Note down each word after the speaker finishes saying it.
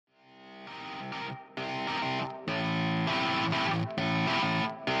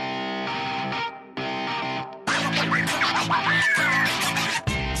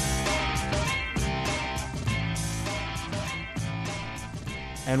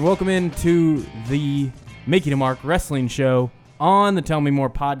and welcome into the Making a Mark Wrestling Show on the Tell Me More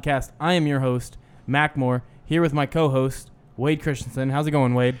podcast. I am your host, Mac Moore, here with my co-host, Wade Christensen. How's it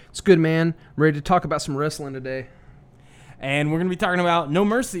going, Wade? It's good, man. I'm ready to talk about some wrestling today. And we're going to be talking about No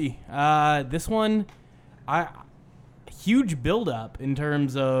Mercy. This one, huge build-up in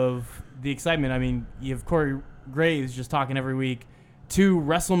terms of the excitement. I mean, you have Corey Graves just talking every week to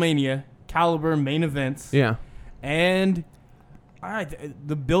WrestleMania caliber main events. Yeah. And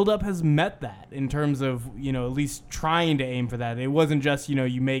the build-up has met that in terms of, at least trying to aim for that. It wasn't just,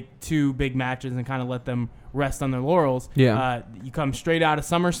 you make two big matches and kind of let them rest on their laurels. Yeah. You come straight out of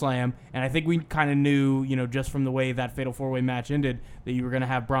SummerSlam, and I think we kind of knew, just from the way that Fatal 4-Way match ended, that you were going to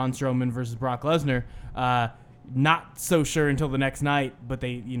have Braun Strowman versus Brock Lesnar. Not so sure until the next night, but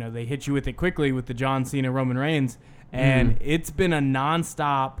they hit you with it quickly with the John Cena Roman Reigns, and it's been a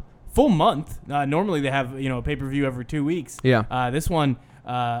nonstop full month. Normally they have a pay-per-view every 2 weeks. Yeah. This one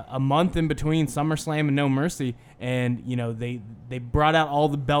a month in between SummerSlam and No Mercy, and they brought out all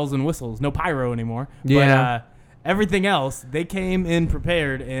the bells and whistles. No pyro anymore. Yeah. But everything else, they came in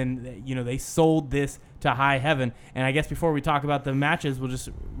prepared, and they sold this to high heaven. And I guess before we talk about the matches, we'll just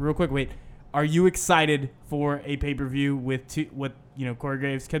real quick wait. Are you excited for a pay-per-view with what Corey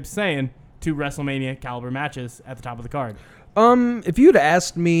Graves kept saying, 2 WrestleMania caliber matches at the top of the card? If you'd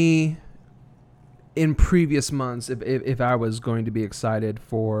asked me in previous months if I was going to be excited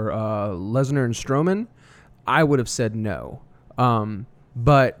for Lesnar and Strowman, I would have said no.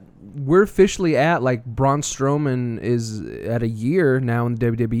 But we're officially at Braun Strowman is at a year now in the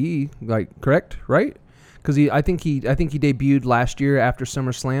WWE, correct, right? Because I think he debuted last year after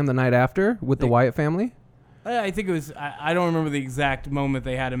SummerSlam, the night after with the Wyatt family. I think it was. I don't remember the exact moment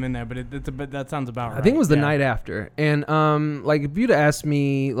they had him in there, but that sounds about right. I think it was the night after. And if you'd asked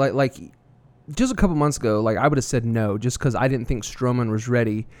me just a couple months ago, I would have said no, just because I didn't think Strowman was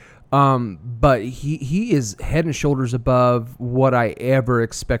ready. But he is head and shoulders above what I ever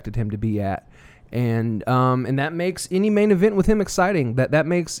expected him to be at. And that makes any main event with him exciting. That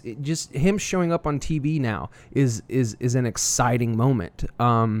makes just him showing up on TV now is an exciting moment.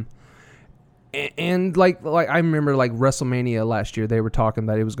 And I remember WrestleMania last year, they were talking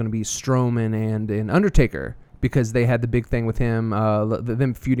that it was going to be Strowman and Undertaker because they had the big thing with him,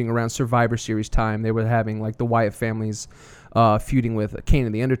 them feuding around Survivor Series time. They were having the Wyatt families feuding with Kane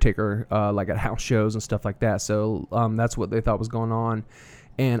and the Undertaker at house shows and stuff like that. So that's what they thought was going on.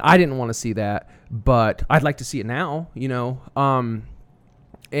 And I didn't want to see that, but I'd like to see it now,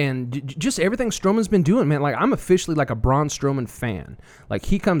 and just everything Strowman's been doing, man. I'm officially a Braun Strowman fan.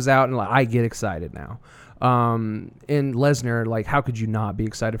 He comes out and I get excited now. And Lesnar, how could you not be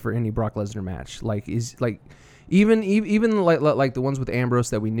excited for any Brock Lesnar match? Even the ones with Ambrose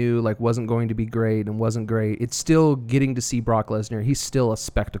that we knew wasn't going to be great and wasn't great. It's still getting to see Brock Lesnar. He's still a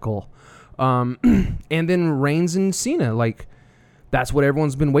spectacle. And then Reigns and Cena, that's what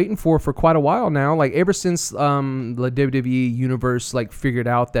everyone's been waiting for quite a while now. Ever since the WWE universe figured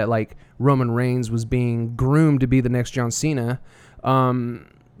out that Roman Reigns was being groomed to be the next John Cena,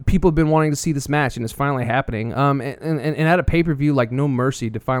 people have been wanting to see this match, and it's finally happening. And at a pay-per-view No Mercy,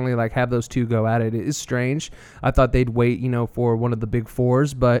 to finally have those two go at it is strange. I thought they'd wait for one of the big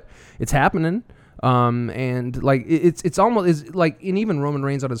fours, but it's happening. And it's almost and even Roman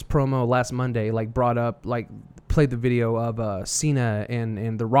Reigns on his promo last Monday brought up played the video of Cena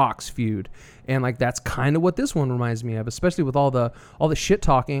and The Rock's feud, and that's kind of what this one reminds me of, especially with all the shit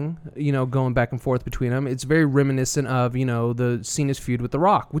talking going back and forth between them. It's very reminiscent of the Cena's feud with The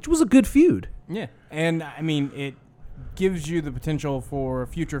Rock, which was a good feud. Yeah, and I mean it gives you the potential for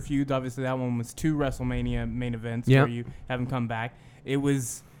future feuds. Obviously, that one was 2 WrestleMania main events where you have him come back.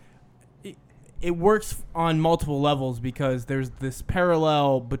 It works on multiple levels because there's this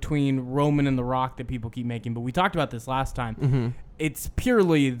parallel between Roman and The Rock that people keep making. But we talked about this last time. Mm-hmm. It's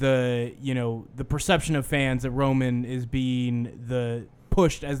purely the perception of fans that Roman is being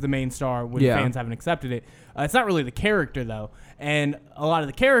pushed as the main star when fans haven't accepted it. It's not really the character though, and a lot of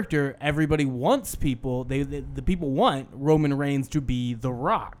the character, everybody wants people. The people want Roman Reigns to be The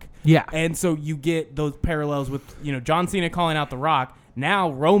Rock. Yeah, and so you get those parallels with John Cena calling out The Rock.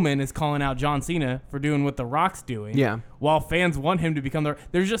 Now Roman is calling out John Cena for doing what The Rock's doing. Yeah. While fans want him to become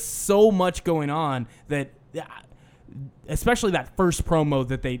there's just so much going on that, especially that first promo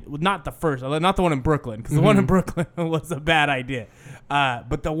that not the one in Brooklyn, because the one in Brooklyn was a bad idea.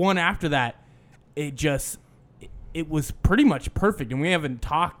 But the one after that, it was pretty much perfect. And we haven't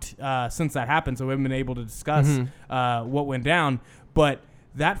talked since that happened, so we haven't been able to discuss what went down. But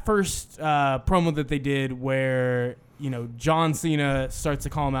that first promo that they did where John Cena starts to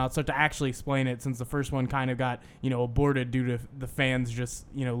call him out, start to actually explain it, since the first one kind of got, aborted due to the fans just,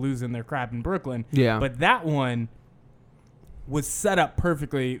 losing their crap in Brooklyn. Yeah. But that one was set up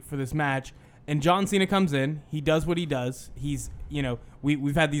perfectly for this match. And John Cena comes in. He does what he does. He's,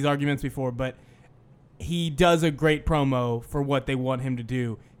 we've had these arguments before, but he does a great promo for what they want him to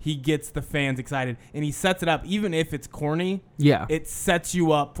do. He gets the fans excited, and he sets it up. Even if it's corny, it sets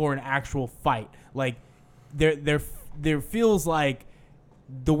you up for an actual fight. Like, there feels like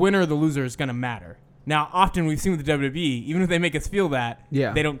the winner or the loser is going to matter. Now, often we've seen with the WWE, even if they make us feel that,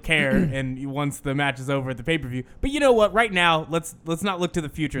 they don't care. And once the match is over at the pay-per-view, but you know what? Right now, let's not look to the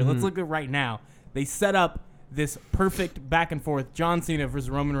future. Mm-hmm. Let's look at right now. They set up this perfect back and forth, John Cena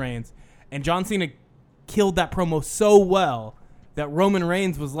versus Roman Reigns, and John Cena killed that promo so well that Roman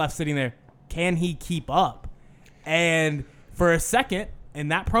Reigns was left sitting there. Can he keep up? And for a second in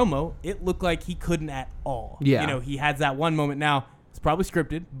that promo, it looked like he couldn't at all. Yeah. He has that one moment. Now, it's probably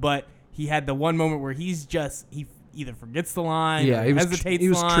scripted, but he had the one moment where he either forgets the line or hesitates he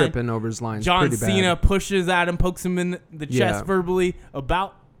was the line. Tripping over his lines. John pretty Cena bad. pushes at him, pokes him in the chest verbally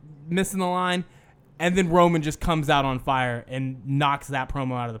about missing the line, and then Roman just comes out on fire and knocks that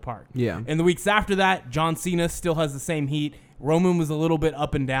promo out of the park. Yeah. In the weeks after that, John Cena still has the same heat. Roman was a little bit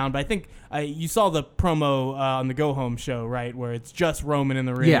up and down, but I think you saw the promo on the Go Home show, right, where it's just Roman in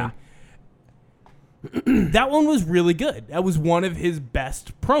the ring. Yeah. That one was really good. That was one of his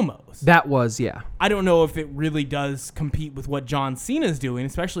best promos. That was, yeah. I don't know if it really does compete with what John Cena's doing,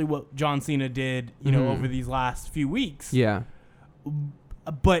 especially what John Cena did, over these last few weeks. Yeah.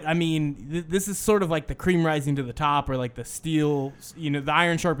 But, I mean, this is sort of like the cream rising to the top, or like the steel, the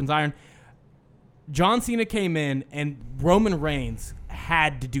iron sharpens iron. John Cena came in, and Roman Reigns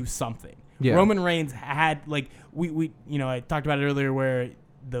had to do something. Yeah. Roman Reigns had, like, we I talked about it earlier, where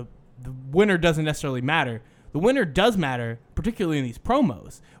the winner doesn't necessarily matter. The winner does matter, particularly in these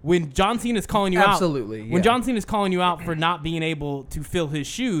promos. When John Cena's calling you Absolutely, out, when John Cena's calling you out for not being able to fill his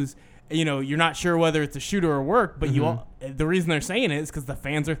shoes, you're not sure whether it's a shoot or a work, but the reason they're saying it is because the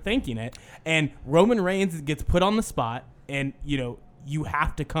fans are thinking it. And Roman Reigns gets put on the spot, and you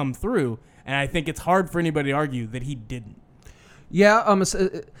have to come through. And I think it's hard for anybody to argue that he didn't. Yeah,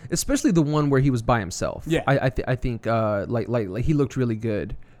 especially the one where he was by himself. Yeah, I think like he looked really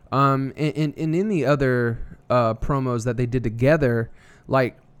good. And in the other promos that they did together,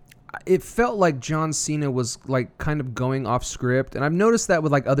 like, it felt like John Cena was like kind of going off script, and I've noticed that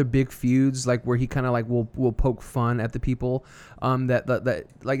with like other big feuds, like where he kind of like will poke fun at the people. That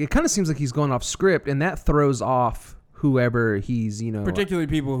like it kind of seems like he's going off script, and that throws off whoever he's particularly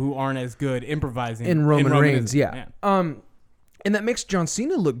people who aren't as good improvising. In Roman Reigns, yeah. And that makes John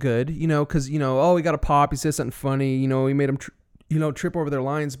Cena look good, because he got a pop, he says something funny, he made him trip over their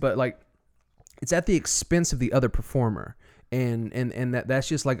lines, but like it's at the expense of the other performer. And that's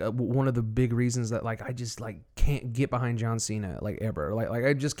just like one of the big reasons that like I just like can't get behind John Cena like ever. Like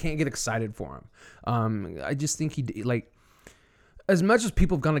I just can't get excited for him. I just think he like, as much as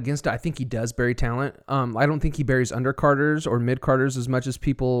people have gone against it, I think he does bury talent. I don't think he buries undercarders or mid-carders as much as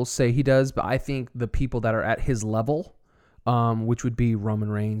people say he does, but I think the people that are at his level, which would be Roman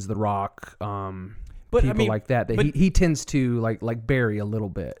Reigns, The Rock, people like that he tends to like bury a little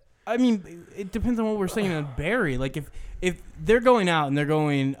bit. I mean, it depends on what we're saying on Barry. Like, if they're going out and they're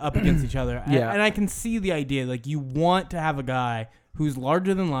going up against each other, and I can see the idea, like, you want to have a guy who's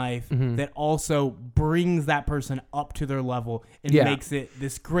larger than life that also brings that person up to their level and makes it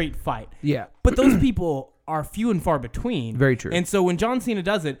this great fight. Yeah. But those people are few and far between. Very true. And so when John Cena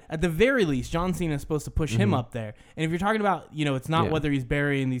does it, at the very least, John Cena is supposed to push him up there. And if you're talking about, it's not whether he's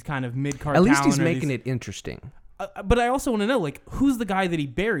burying these kind of mid-card talent. At least talent he's making it interesting. But I also want to know, like, who's the guy that he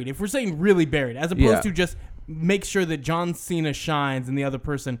buried? If we're saying really buried, as opposed to just make sure that John Cena shines and the other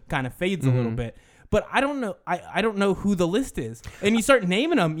person kind of fades a little bit. But I don't know. I don't know who the list is. And you start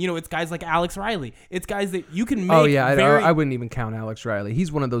naming them. It's guys like Alex Riley. It's guys that you can make. Oh yeah, I wouldn't even count Alex Riley.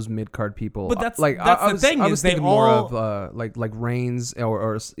 He's one of those mid card people. But that's the thing. I was thinking more of like Reigns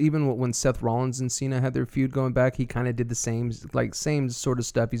or even when Seth Rollins and Cena had their feud going back, he kind of did the same sort of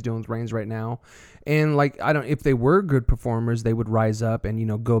stuff he's doing with Reigns right now. And like if they were good performers, they would rise up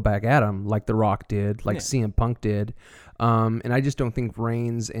and go back at him like The Rock did, like CM Punk did. And I just don't think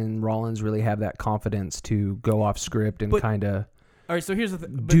Reigns and Rollins really have that confidence to go off script and kind of all right, so here's the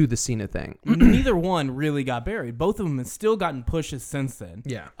thing. Do the Cena thing. Neither one really got buried. Both of them have still gotten pushes since then.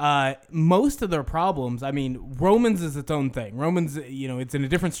 Yeah. Most of their problems, I mean, Roman's is its own thing. Roman's, it's in a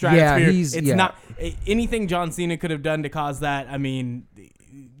different stratosphere. It's not anything John Cena could have done to cause that. I mean,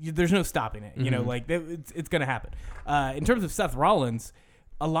 there's no stopping it. Like it's going to happen. In terms of Seth Rollins,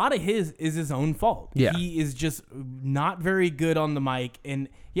 a lot of his is his own fault. Yeah. He is just not very good on the mic, and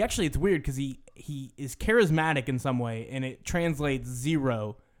he actually, it's weird because he is charismatic in some way, and it translates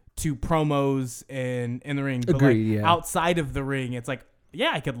zero to promos and in the ring. But Agreed, like yeah. outside of the ring, it's like,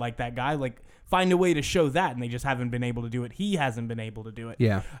 yeah, I could like that guy. Like, find a way to show that, and they just haven't been able to do it. He hasn't been able to do it.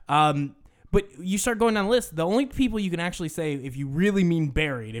 Yeah. But you start going down the list, the only people you can actually say, if you really mean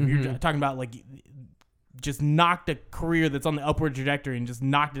buried, if you're talking about like just knocked a career that's on the upward trajectory and just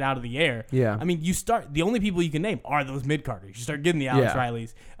knocked it out of the air. Yeah. I mean, the only people you can name are those mid-carders. You start getting the Alex Yeah.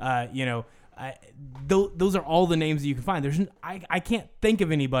 Rileys, those are all the names that you can find. I can't think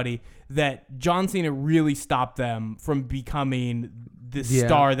of anybody that John Cena really stopped them from becoming this Yeah.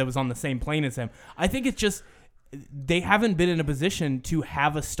 star that was on the same plane as him. I think it's just they haven't been in a position to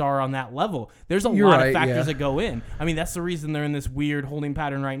have a star on that level. There's a You're lot right, of factors yeah. that go in. I mean, that's the reason they're in this weird holding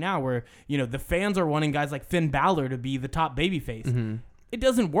pattern right now where, the fans are wanting guys like Finn Balor to be the top babyface. Mm-hmm. It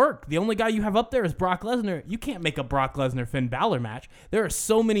doesn't work. The only guy you have up there is Brock Lesnar. You can't make a Brock Lesnar-Finn Balor match. There are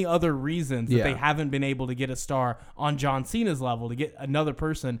so many other reasons that Yeah. they haven't been able to get a star on John Cena's level, to get another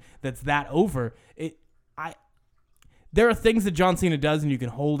person that's that over. There are things that John Cena does, and you can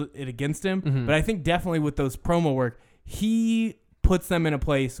hold it against him. Mm-hmm. But I think definitely with those promo work, he puts them in a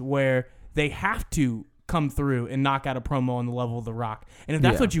place where they have to come through and knock out a promo on the level of The Rock. And if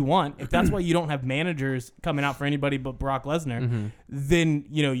that's Yeah. what you want, if that's why you don't have managers coming out for anybody but Brock Lesnar, Mm-hmm. then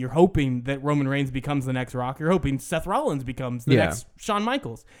you're hoping that Roman Reigns becomes the next Rock. You're hoping Seth Rollins becomes the Yeah. next Shawn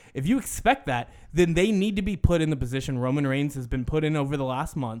Michaels. If you expect that, then they need to be put in the position Roman Reigns has been put in over the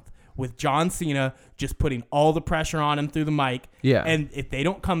last month, with John Cena just putting all the pressure on him through the mic. Yeah. And if they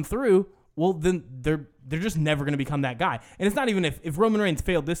don't come through, well, then they're just never going to become that guy. And it's not even if Roman Reigns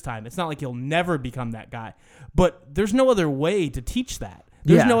failed this time, it's not like he'll never become that guy. But there's no other way to teach that.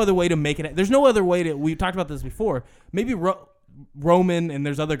 There's Yeah. no other way to make it. There's no other way to. We talked about this before. Maybe Roman and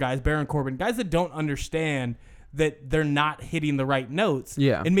there's other guys, Baron Corbin, guys that don't understand that they're not hitting the right notes.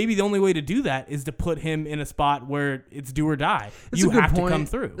 Yeah. And maybe the only way to do that is to put him in a spot where it's do or die. That's You a good have point. to come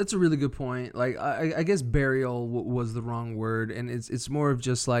through. That's a really good point. Like I guess burial was the wrong word, and it's more of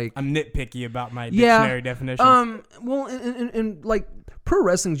just like I'm nitpicky about my Yeah. dictionary definitions. Well, and like pro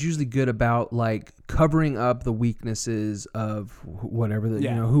wrestling's usually good about like covering up the weaknesses of whatever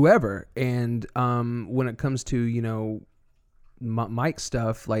Yeah. whoever, and when it comes to Mike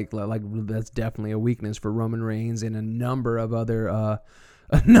stuff, like that's definitely a weakness for Roman Reigns and a number of other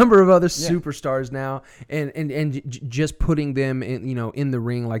superstars now, and just putting them in the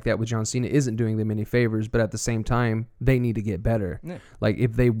ring like that with John Cena isn't doing them any favors. But at the same time, they need to get better. Yeah. Like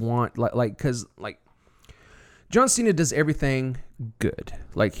if they want, because John Cena does everything good.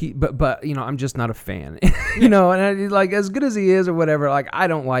 Like but I'm just not a fan. And as good as he is or whatever, like I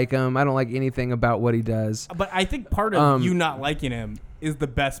don't like him. I don't like anything about what he does. But I think part of you not liking him is the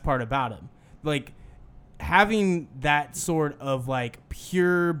best part about him. Like having that sort of like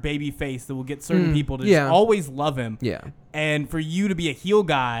pure baby face that will get certain people to yeah. just always love him. Yeah. And for you to be a heel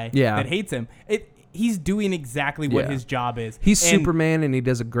guy Yeah. that hates him, he's doing exactly what Yeah. his job is. He's And- Superman, and he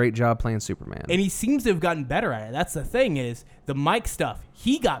does a great job playing Superman. And he seems to have gotten better at it. That's the thing is the mic stuff.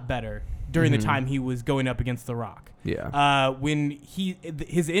 He got better during the time he was going up against The Rock. Yeah. When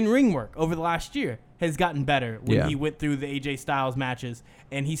his in-ring work over the last year has gotten better when Yeah. he went through the AJ Styles matches,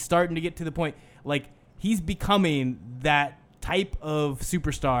 and he's starting to get to the point like he's becoming that type of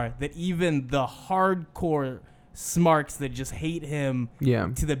superstar that even the hardcore smarks that just hate him Yeah.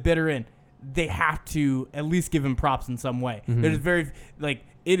 to the bitter end, they have to at least give him props in some way. Mm-hmm. There's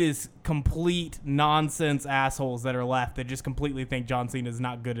it is complete nonsense assholes that are left that just completely think John Cena is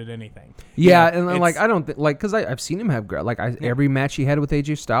not good at anything. Yeah, You know, and it's- I don't think because I've seen him have every match he had with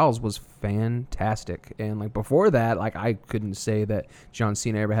AJ Styles was fantastic, and before that, I couldn't say that John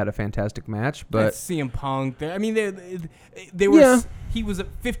Cena ever had a fantastic match, but CM Punk. I mean, they were. Yeah. He was at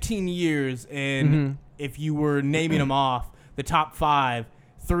 15 years, and if you were naming them off, the top 5,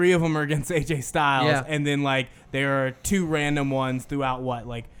 3 of them are against AJ Styles, Yeah. and then there are 2 random ones throughout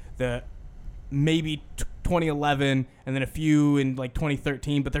the maybe 2011, and then a few in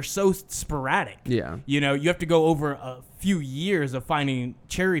 2013, but they're so sporadic. yeah, You have to go over a few years of finding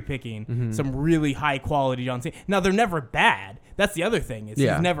cherry picking some really high quality John Cena. Now they're never bad. That's the other thing is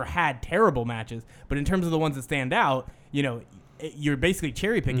Yeah. he's never had terrible matches. But in terms of the ones that stand out, you're basically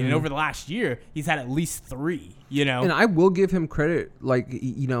cherry picking. And over the last year, he's had at least 3. And I will give him credit.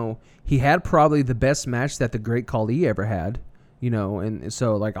 He had probably the best match that the Great Khali ever had. And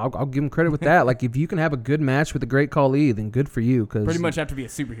so I'll give him credit with that. If you can have a good match with the Great Khali, then good for you. Cause pretty much have to be a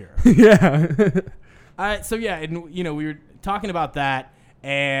superhero. yeah. So yeah, and we were talking about that,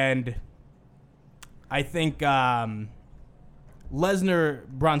 and I think Lesnar,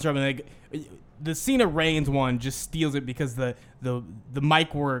 Braun Strowman, like, the Cena Reigns one just steals it because the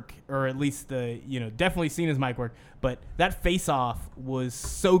mic work, or at least definitely Cena's mic work, but that face off was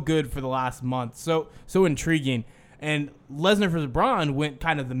so good for the last month, so intriguing. And Lesnar versus Braun went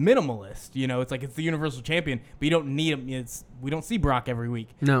kind of the minimalist. It's like it's the Universal Champion, but you don't need him. We don't see Brock every week.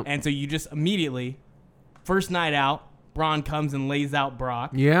 No. And so you just immediately, first night out, Braun comes and lays out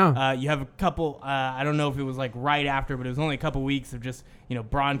Brock. Yeah. You have a couple, I don't know if it was like right after, but it was only a couple weeks of just,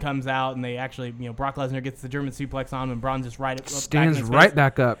 Braun comes out and they actually, Brock Lesnar gets the German suplex on him and Braun just stands right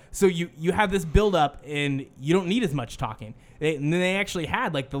back up. So you have this build up and you don't need as much talking. And then they actually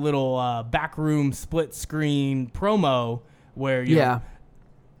had like the little backroom split screen promo where,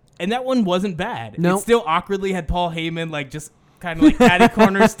 and that one wasn't bad. No. It still awkwardly had Paul Heyman like just kind of like catty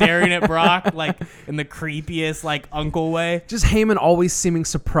corner staring at Brock like in the creepiest like uncle way. Just Heyman always seeming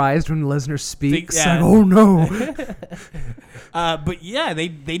surprised when Lesnar speaks. Yeah. Like, oh no. But yeah, they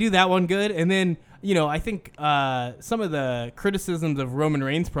do that one good. And then, I think some of the criticisms of Roman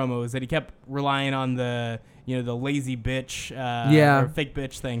Reigns promo is that he kept relying on the lazy bitch or fake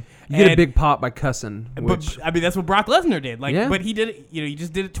bitch thing. You get a big pop by cussing. But I mean, that's what Brock Lesnar did. But he did it. He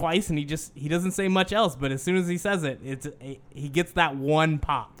just did it twice, and he doesn't say much else. But as soon as he says it, he gets that one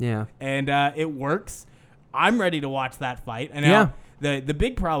pop. Yeah, and it works. I'm ready to watch that fight. And now the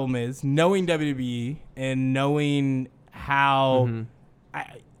big problem is knowing WWE and knowing how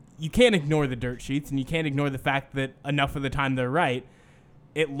you can't ignore the dirt sheets, and you can't ignore the fact that enough of the time they're right.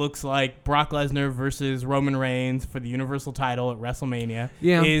 It looks like Brock Lesnar versus Roman Reigns for the Universal title at WrestleMania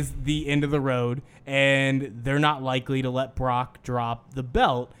is the end of the road, and they're not likely to let Brock drop the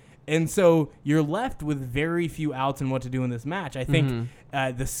belt. And so you're left with very few outs in what to do in this match. I think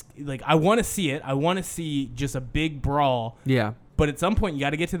I want to see it. I want to see just a big brawl. Yeah. But at some point, you got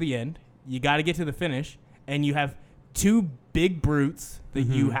to get to the end. You got to get to the finish, and you have two big brutes that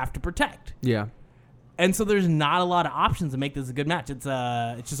you have to protect. Yeah. And so there's not a lot of options to make this a good match. It's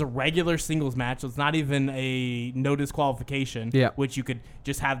just a regular singles match. So it's not even a no disqualification, which you could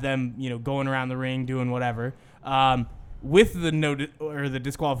just have them, going around the ring doing whatever. With the the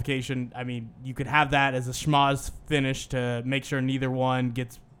disqualification, I mean, you could have that as a schmoz finish to make sure neither one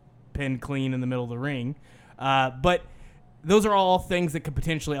gets pinned clean in the middle of the ring. But those are all things that could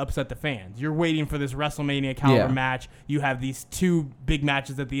potentially upset the fans. You're waiting for this WrestleMania caliber match. You have these two big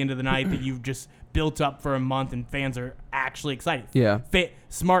matches at the end of the night that you've just built up for a month, and fans are actually excited. Yeah.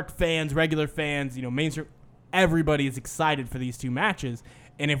 Smart fans, regular fans, mainstream, everybody is excited for these two matches.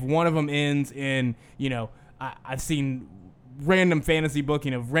 And if one of them ends in, I've seen random fantasy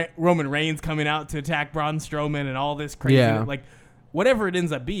booking of Roman Reigns coming out to attack Braun Strowman and all this crazy, like whatever it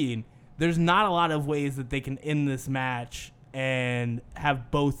ends up being, there's not a lot of ways that they can end this match and have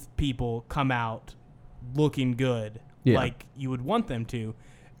both people come out looking good like you would want them to.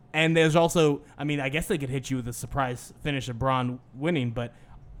 And there's also, I mean, I guess they could hit you with a surprise finish of Braun winning, but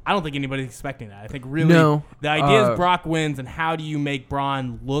I don't think anybody's expecting that. I think really the idea is Brock wins, and how do you make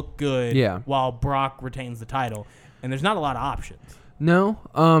Braun look good while Brock retains the title? And there's not a lot of options. No.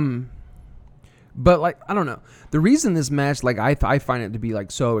 But, like, I don't know. The reason this match, like, I find it to be,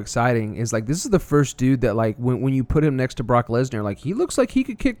 like, so exciting is, like, this is the first dude that, like, when you put him next to Brock Lesnar, like, he looks like he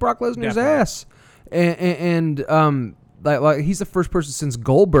could kick Brock Lesnar's ass. And like he's the first person since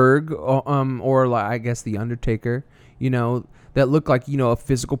Goldberg, or like, I guess The Undertaker, that looked like, a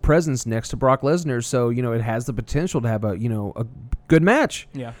physical presence next to Brock Lesnar. So, it has the potential to have a good match.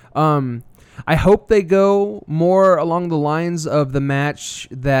 Yeah. I hope they go more along the lines of the match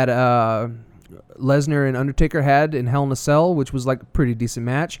that Lesnar and Undertaker had in Hell in a Cell, which was like a pretty decent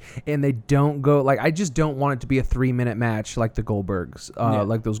match. And they don't go, like, I just don't want it to be a 3-minute match like the Goldbergs,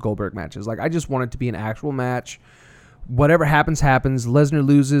 like those Goldberg matches. Like, I just want it to be an actual match. Whatever happens, happens. Lesnar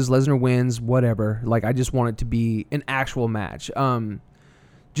loses, Lesnar wins, whatever. Like, I just want it to be an actual match.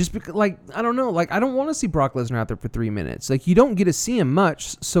 Just because, like, I don't know. Like, I don't want to see Brock Lesnar out there for 3 minutes. Like, you don't get to see him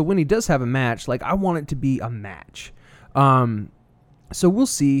much. So when he does have a match, like, I want it to be a match. So we'll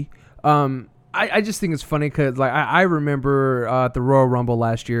see. I just think it's funny because, like, I remember at the Royal Rumble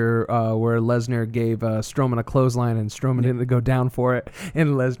last year where Lesnar gave Strowman a clothesline and Strowman didn't go down for it,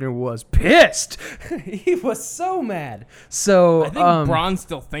 and Lesnar was pissed. He was so mad. So I think Braun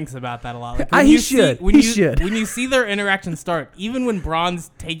still thinks about that a lot. Like, when you should. When you see their interaction start, even when Braun's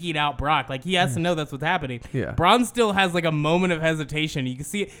taking out Brock, like, he has to know that's what's happening. Yeah. Braun still has like a moment of hesitation. You can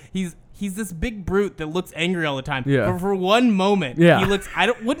see it. He's this big brute that looks angry all the time. Yeah. But for one moment, he looks,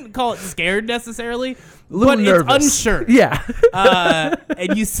 wouldn't call it scared necessarily, but nervous. It's unsure. Yeah.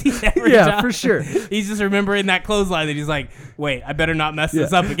 And you see it every time. Yeah, for sure. He's just remembering that clothesline that he's like, wait, I better not mess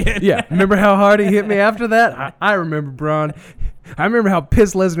this up again. Yeah. Remember how hard he hit me after that? I remember, Braun. I remember how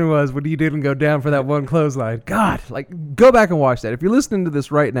pissed Lesnar was when he didn't go down for that one clothesline. God, like, go back and watch that. If you're listening to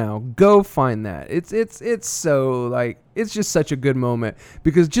this right now, go find that. It's so, like, it's just such a good moment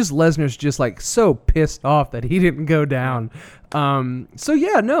because just Lesnar's just, like, so pissed off that he didn't go down. So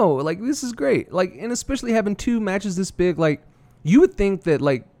yeah, no, like, this is great. Like, and especially having 2 matches this big, like, you would think that,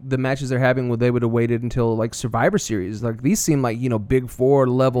 like, the matches they're having, they would have waited until, like, Survivor Series. Like, these seem like, Big 4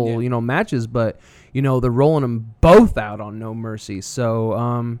 level, matches, but, they're rolling them both out on No Mercy.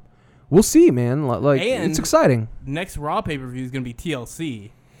 So, we'll see, man. Like, and it's exciting. Next Raw pay-per-view is going to be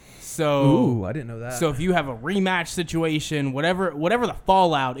TLC. So, ooh, I didn't know that. So if you have a rematch situation, whatever the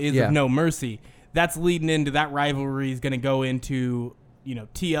fallout is of No Mercy, that's leading into that rivalry is going to go into,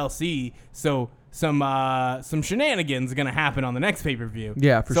 TLC. So some shenanigans are going to happen on the next pay-per-view.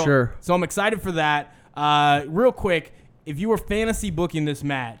 Yeah, for sure. So I'm excited for that. Real quick, if you were fantasy booking this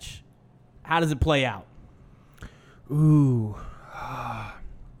match, how does it play out? Ooh.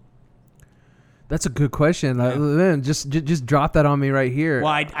 That's a good question. Man, just drop that on me right here.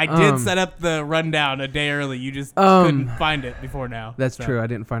 Well, I did set up the rundown a day early. You just couldn't find it before now. That's true. I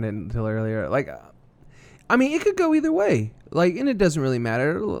didn't find it until earlier. Like, I mean, it could go either way. Like, and it doesn't really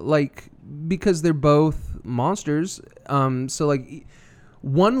matter. Like, because they're both monsters. So, like,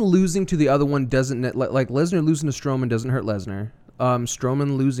 one losing to the other one doesn't... Like Lesnar losing to Strowman doesn't hurt Lesnar.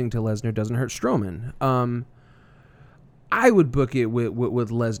 Strowman losing to Lesnar doesn't hurt Strowman. I would book it with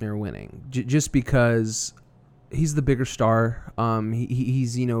Lesnar winning, just because he's the bigger star.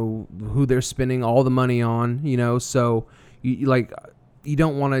 He's who they're spending all the money on. So you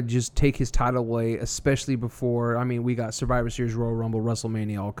don't want to just take his title away, especially before. I mean, we got Survivor Series, Royal Rumble,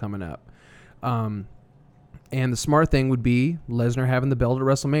 WrestleMania all coming up. And the smart thing would be Lesnar having the belt at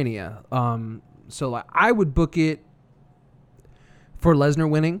WrestleMania. So like, I would book it for Lesnar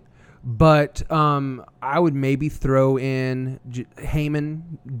winning. But I would maybe throw in Heyman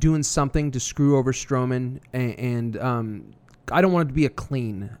doing something to screw over Strowman, and I don't want it to be a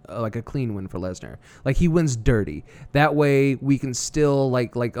clean win for Lesnar. Like, he wins dirty. That way we can still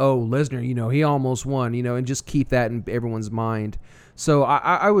like oh, Lesnar, he almost won, and just keep that in everyone's mind. So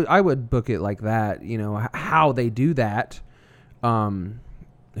I would book it like that. How they do that,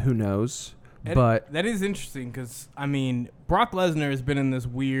 who knows. But that is interesting because, I mean, Brock Lesnar has been in this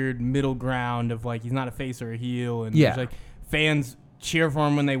weird middle ground of, like, he's not a face or a heel. And there's, like, fans cheer for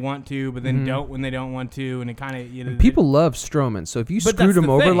him when they want to, but then don't when they don't want to. And it kind of... people love Strowman. So if you screwed him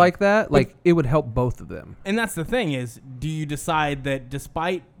over like that, it would help both of them. And that's the thing is, do you decide that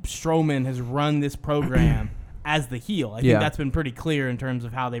despite Strowman has run this program... as the heel. I think that's been pretty clear in terms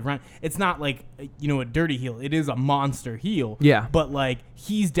of how they've run. It's not like, a dirty heel. It is a monster heel. Yeah. But, like,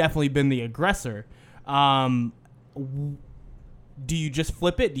 he's definitely been the aggressor. Do you just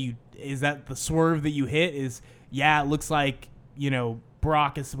flip it? Is that the swerve that you hit? It looks like,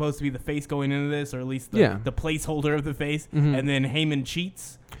 Brock is supposed to be the face going into this, or at least the placeholder of the face, and then Heyman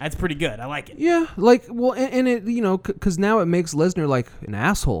cheats. That's pretty good. I like it. Yeah, and it, because now it makes Lesnar like an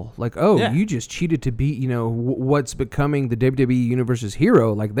asshole. Like, you just cheated to beat, what's becoming the WWE Universe's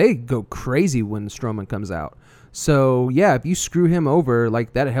hero. Like, they go crazy when Strowman comes out. So, yeah, if you screw him over,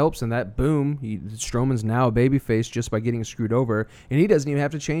 like, that helps, and that, boom, Strowman's now a babyface just by getting screwed over, and he doesn't even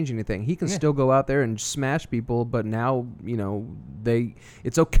have to change anything. He can still go out there and smash people, but now,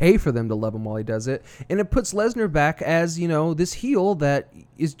 it's okay for them to love him while he does it, and it puts Lesnar back as, this heel that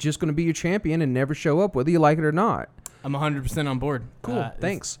is just going to be your champion and never show up, whether you like it or not. I'm 100% on board. Cool,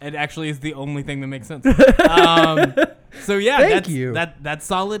 thanks. It actually is the only thing that makes sense. So yeah, that's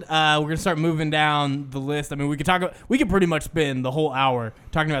solid. We're gonna start moving down the list. I mean, we could pretty much spend the whole hour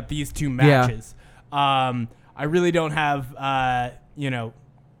talking about these two matches. Yeah. I really don't have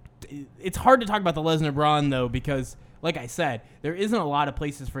it's hard to talk about the Lesnar Braun though, because like I said, there isn't a lot of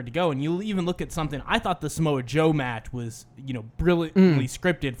places for it to go, and you'll even look at something. I thought the Samoa Joe match was brilliantly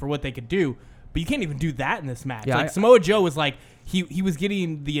scripted for what they could do. But you can't even do that in this match. Yeah, Samoa Joe was like, he was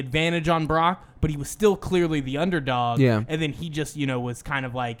getting the advantage on Brock, but he was still clearly the underdog. Yeah. And then he just, was kind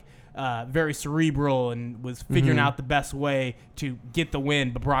of like very cerebral and was figuring out the best way to get the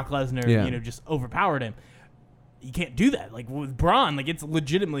win. But Brock Lesnar, just overpowered him. You can't do that. Like with Braun, like it's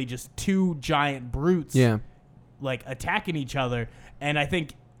legitimately just two giant brutes like attacking each other. And I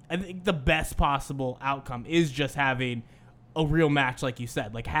think the best possible outcome is just having a real match, like you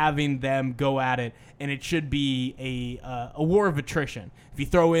said, like having them go at it, and it should be a war of attrition. If you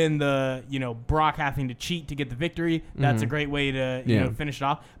throw in the Brock having to cheat to get the victory, that's a great way to finish it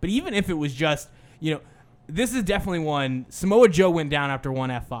off. But even if it was just this is definitely one. Samoa Joe went down after one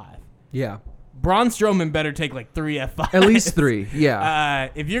F5. Yeah, Braun Strowman better take like 3 F5s. At least 3, yeah.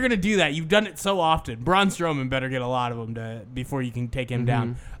 If you're gonna do that, you've done it so often. Braun Strowman better get a lot of them before you can take him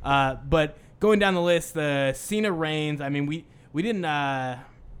down. But going down the list, Cena, Reigns. I mean, we didn't. I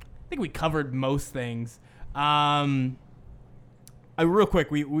think we covered most things. Real quick,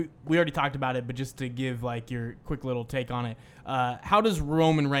 we already talked about it, but just to give like your quick little take on it, how does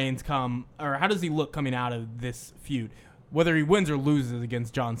Roman Reigns how does he look coming out of this feud, whether he wins or loses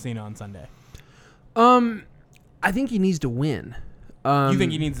against John Cena on Sunday? I think he needs to win. You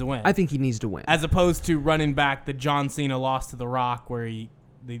think he needs to win? I think he needs to win, as opposed to running back the John Cena loss to The Rock, where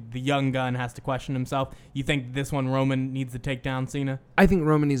the young gun has to question himself. You think this one Roman needs to take down Cena? I think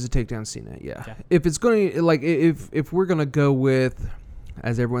Roman needs to take down Cena. Yeah. Okay. If it's going to if we're gonna go with,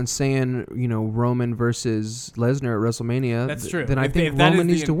 as everyone's saying, Roman versus Lesnar at WrestleMania. That's true. Then I think Roman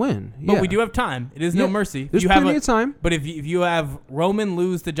needs to win. But we do have time. It is no mercy. There's plenty of time. But if you have Roman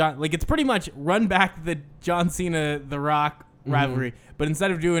lose to John, like it's pretty much run back the John Cena The Rock rivalry, but instead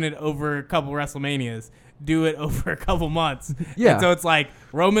of doing it over a couple WrestleManias, do it over a couple months. Yeah. And so it's like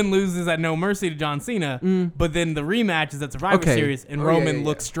Roman loses at No Mercy to John Cena, but then the rematch is at Survivor Series, and Roman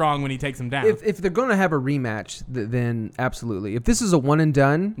looks strong when he takes him down. If they're going to have a rematch, then absolutely. If this is a one and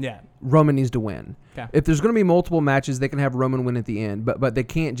done, Roman needs to win. Okay. If there's going to be multiple matches, they can have Roman win at the end, but they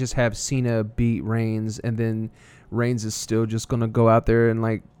can't just have Cena beat Reigns, and then Reigns is still just going to go out there and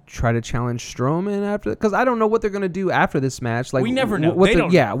like try to challenge Strowman after, because I don't know what they're going to do after this match. Like we never know.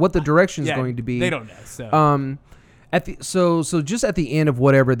 What the direction is going to be. They don't know. So. So just at the end of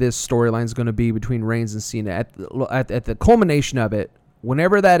whatever this storyline is going to be between Reigns and Cena, at the culmination of it,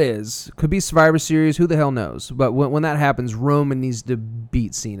 whenever that is, could be Survivor Series, who the hell knows? But when that happens, Roman needs to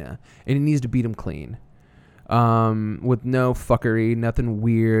beat Cena, and he needs to beat him clean. With no fuckery, nothing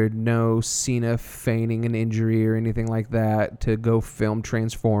weird, no Cena feigning an injury or anything like that to go film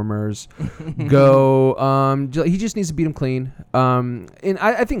Transformers. He just needs to beat him clean. And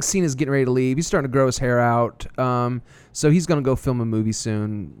I think Cena's getting ready to leave. He's starting to grow his hair out. So he's going to go film a movie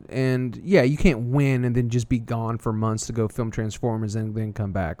soon. And yeah, you can't win and then just be gone for months to go film Transformers and then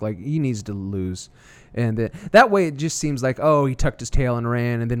come back. Like, he needs to lose. And that way it just seems like, he tucked his tail and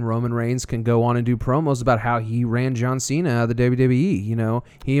ran, and then Roman Reigns can go on and do promos about how he ran John Cena out of the WWE.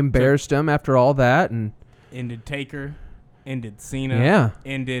 He embarrassed him after all that. And ended Taker, ended Cena,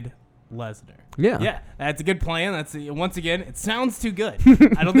 ended Lesnar. Yeah, that's a good plan. Once again, it sounds too good.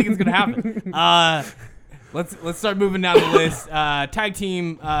 I don't think it's gonna happen. Let's start moving down the list. Tag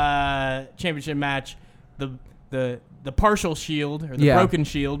team championship match, the partial Shield or the broken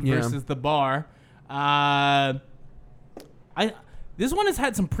Shield versus the Bar. This one has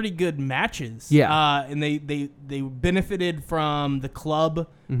had some pretty good matches. Yeah. And they benefited from the club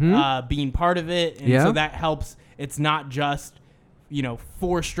being part of it, and so that helps. It's not just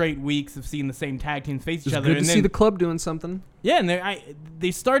 4 straight weeks of seeing the same tag teams face each other. Good to see the club doing something. Yeah, and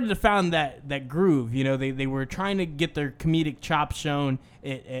they started to find that groove. They were trying to get their comedic chops shown.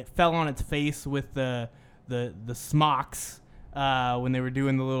 It fell on its face with the smocks when they were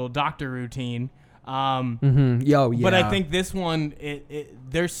doing the little doctor routine. But I think this one,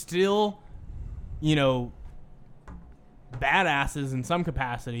 they're still, badasses in some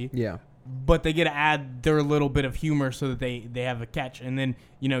capacity. Yeah. But they get to add their little bit of humor so that they have a catch. And then,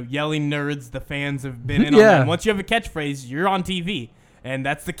 yelling nerds, the fans have been in on that. And once you have a catchphrase, you're on TV. And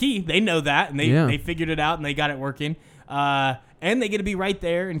that's the key. They know that, and they figured it out, and they got it working. And they get to be right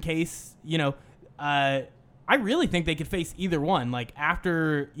there in case, I really think they could face either one. Like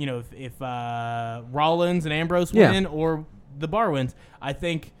after, if Rollins and Ambrose win or the Bar wins, I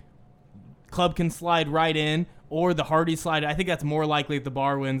think Club can slide right in, or the Hardys slide. I think that's more likely if the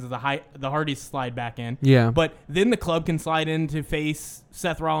Bar wins, the Hardys slide back in. Yeah. But then the Club can slide in to face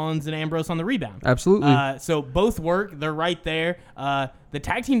Seth Rollins and Ambrose on the rebound. Absolutely. So both work. They're right there. The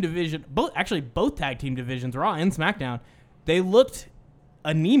tag team division, both tag team divisions, Raw and SmackDown, they looked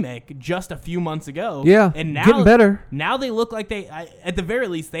anemic just a few months ago. Yeah, and now getting better. Now they look like at the very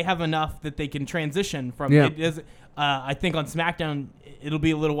least, they have enough that they can transition from. Yeah. I think on SmackDown, it'll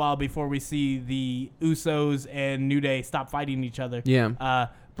be a little while before we see the Usos and New Day stop fighting each other. Yeah.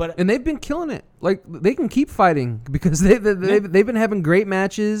 And they've been killing it. Like, they can keep fighting because they've been having great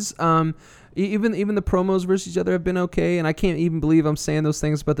matches. Even the promos versus each other have been okay, and I can't even believe I'm saying those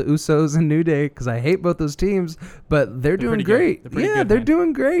things about the Usos and New Day because I hate both those teams, but they're doing great. They're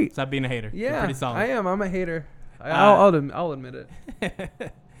doing great. Stop being a hater. Yeah, they're pretty solid. I am. I'm a hater. I'll admit it.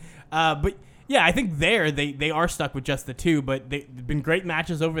 But yeah, I think they are stuck with just the two, but they've been great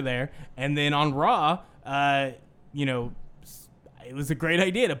matches over there, and then on Raw, it was a great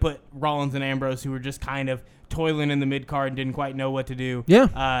idea to put Rollins and Ambrose, who were just kind of toiling in the mid card and didn't quite know what to do.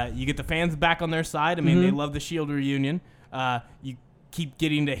 Yeah. You get the fans back on their side. I mean, they love the Shield reunion. You keep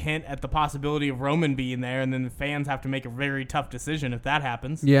getting to hint at the possibility of Roman being there, and then the fans have to make a very tough decision if that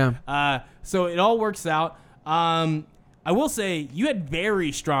happens. Yeah. So it all works out. I will say you had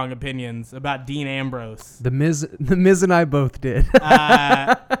very strong opinions about Dean Ambrose. The Miz and I both did.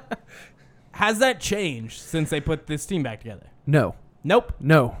 Has that changed since they put this team back together? No. Nope.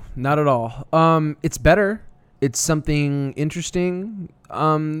 No, not at all. It's better. It's something interesting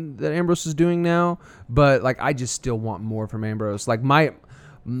that Ambrose is doing now, but like I just still want more from Ambrose. Like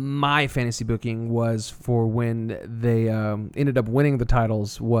my fantasy booking was for when they ended up winning the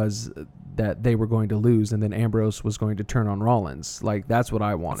titles was that they were going to lose, and then Ambrose was going to turn on Rollins. Like that's what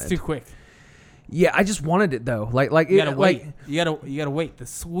I wanted. It's too quick. Yeah, I just wanted it though. Like You gotta wait. Like, You gotta wait.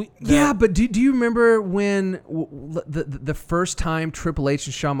 Yeah, but do you remember when the first time Triple H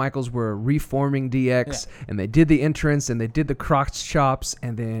and Shawn Michaels were reforming DX, and they did the entrance and they did the crotch chops,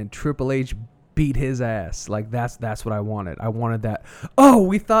 and then Triple H beat his ass? Like that's what I wanted. I wanted that. Oh,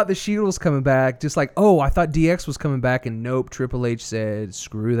 we thought the Shield was coming back. Just like, oh, I thought DX was coming back, and nope, Triple H said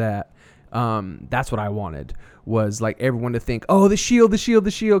screw that. That's what I wanted, was like everyone to think, oh, the Shield,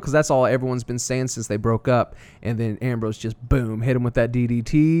 because that's all everyone's been saying since they broke up. And then Ambrose just boom, hit him with that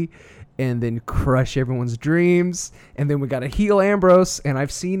DDT, and then crush everyone's dreams. And then we got a heel Ambrose, and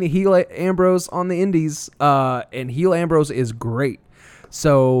I've seen a heel Ambrose on the indies, and heel Ambrose is great.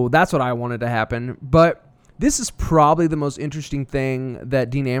 So that's what I wanted to happen. But this is probably the most interesting thing that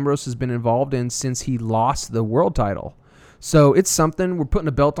Dean Ambrose has been involved in since he lost the world title. So it's something. We're putting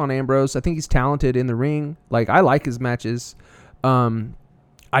a belt on Ambrose. I think he's talented in the ring. Like, I like his matches.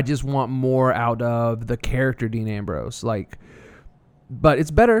 I just want more out of the character Dean Ambrose. Like, but it's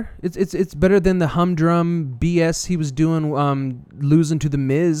better. It's better than the humdrum BS he was doing, losing to the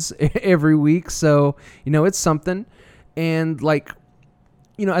Miz every week. So, you know, it's something. And like,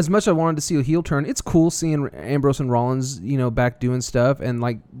 you know, as much as I wanted to see a heel turn, it's cool seeing Ambrose and Rollins, you know, back doing stuff, and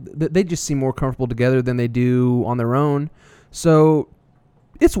like they just seem more comfortable together than they do on their own. So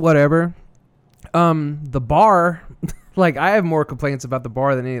it's whatever. The Bar, like I have more complaints about the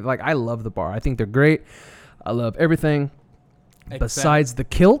Bar than any. Like I love the Bar. I think they're great. I love everything besides the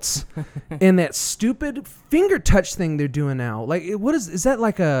kilts and that stupid finger touch thing they're doing now. Like, what is that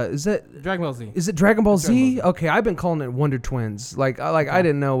like is that Dragon Ball Z? Is it Dragon Ball Z? Dragon Ball Z. Okay, I've been calling it Wonder Twins. I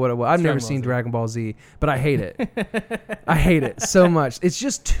didn't know what it was. I've never seen Dragon Ball Z, but I hate it. I hate it so much. It's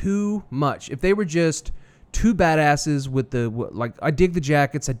just too much. If they were just two badasses with the like, I dig the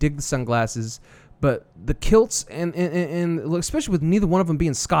jackets, I dig the sunglasses, but the kilts and especially with neither one of them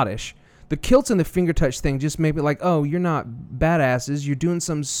being Scottish. The kilts and the finger touch thing just made me like, oh, you're not badasses. You're doing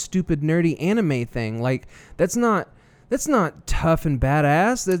some stupid nerdy anime thing. Like that's not tough and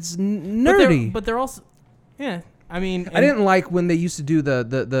badass. That's nerdy. But they're also, yeah. I mean, I didn't like when they used to do the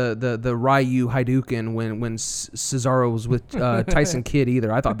Ryu Hadouken when Cesaro was with Tyson Kidd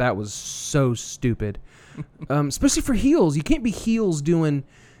either. I thought that was so stupid, especially for heels. You can't be heels doing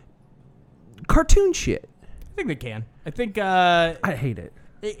cartoon shit. I think they can. I think I hate it.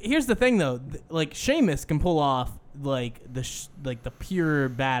 Here's the thing, though. Like Sheamus can pull off like the pure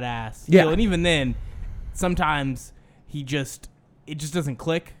badass. Yeah. And even then, sometimes it just doesn't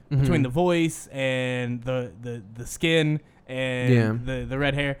click between the voice and the skin and the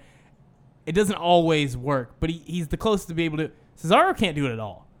red hair. It doesn't always work, but he's the closest to be able to. Cesaro can't do it at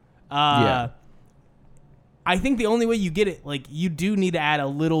all. I think the only way you get it, like you do need to add a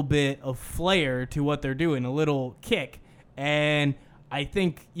little bit of flair to what they're doing, a little kick, and I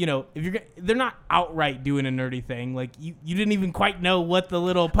think, you know, if they're not outright doing a nerdy thing. Like you didn't even quite know what the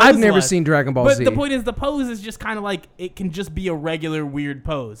little pose I've never was. seen Dragon Ball Z. But the point is, the pose is just kind of like it can just be a regular weird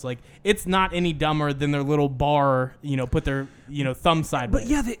pose. Like it's not any dumber than their little bar. You know, put their thumb sideways. But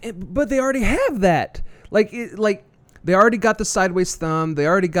yeah, but they already have that. Like they already got the sideways thumb. They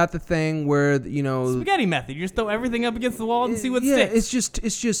already got the thing where, you know, spaghetti method. You just throw everything up against the wall and see what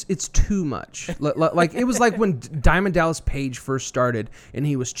sticks. It's too much. Like it was like when Diamond Dallas Page first started and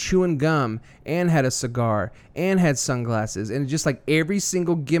he was chewing gum and had a cigar and had sunglasses, and just like every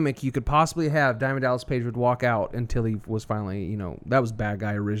single gimmick you could possibly have, Diamond Dallas Page would walk out until he was finally, you know, that was bad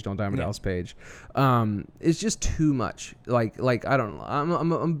guy original Diamond Dallas Page. It's just too much. Like I don't know.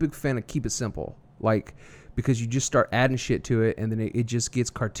 I'm a big fan of keep it simple. Like, because you just start adding shit to it, and then it just gets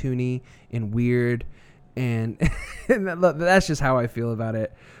cartoony and weird, and that's just how I feel about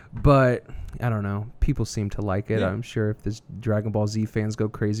it. But I don't know. People seem to like it. Yeah. I'm sure if this Dragon Ball Z fans go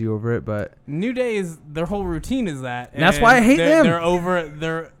crazy over it, but New Day is their whole routine is that. And that's why I hate them. They're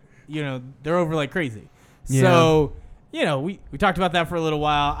over like crazy. Yeah. So you know, we talked about that for a little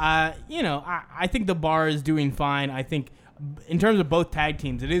while. You know, I think the bar is doing fine. I think in terms of both tag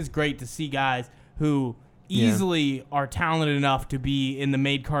teams, it is great to see guys who easily are talented enough to be in the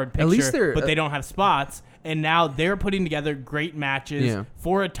made card picture, At least but they don't have spots. And now they're putting together great matches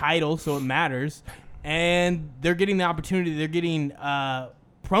for a title, so it matters. And they're getting the opportunity. They're getting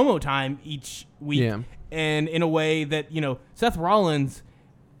promo time each week. Yeah. And in a way that, you know, Seth Rollins,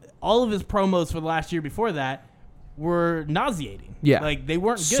 all of his promos for the last year before that were nauseating. Yeah. Like, they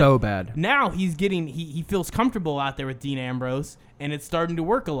weren't good. So bad. Now he's getting, he feels comfortable out there with Dean Ambrose, and it's starting to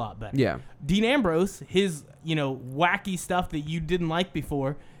work a lot better. Yeah. Dean Ambrose, his, you know, wacky stuff that you didn't like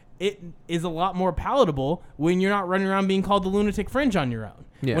before, it is a lot more palatable when you're not running around being called the Lunatic Fringe on your own.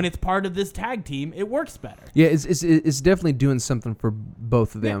 Yeah. When it's part of this tag team, it works better. Yeah, it's definitely doing something for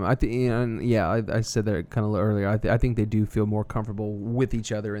both of them. I think, I said that kind of earlier. I think they do feel more comfortable with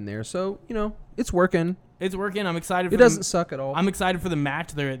each other in there. So, you know, it's working. It's working. I'm excited. It doesn't suck at all. I'm excited for the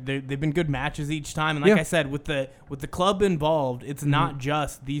match. They've been good matches each time, and like I said, with the club involved, it's not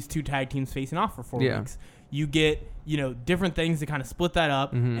just these two tag teams facing off for 4 weeks. You get, you know, different things to kind of split that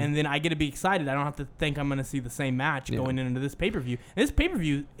up, and then I get to be excited. I don't have to think I'm going to see the same match going into this pay-per-view. And this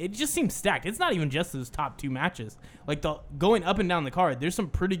pay-per-view, it just seems stacked. It's not even just those top two matches. Like, going up and down the card, there's some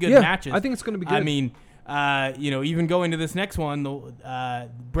pretty good matches. I think it's going to be good. I mean, you know, even going to this next one, the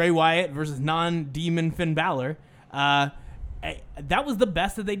Bray Wyatt versus non-demon Finn Balor, that was the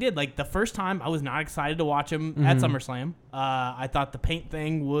best that they did. Like, the first time, I was not excited to watch him at SummerSlam. I thought the paint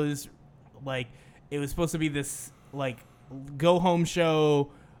thing was, like, it was supposed to be this, like, go-home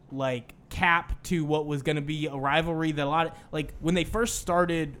show, like, cap to what was going to be a rivalry that a lot of, like, when they first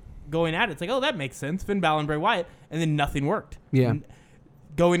started going at it, it's like, oh, that makes sense, Finn Balor and Bray Wyatt, and then nothing worked. Yeah. And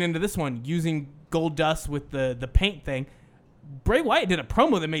going into this one, using Gold Dust with the paint thing, Bray Wyatt did a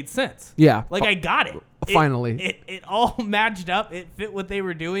promo that made sense. Yeah. Like, I got it. Finally. It all matched up. It fit what they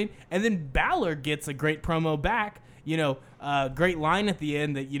were doing. And then Balor gets a great promo back. You know, great line at the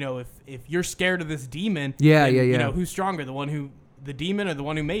end that, you know, if you're scared of this demon, you know, who's stronger, the demon or the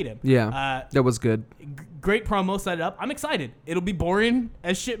one who made him? Yeah, that was good. Great promo set up. I'm excited. It'll be boring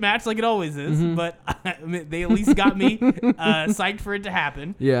as shit match like it always is, but I mean, they at least got me psyched for it to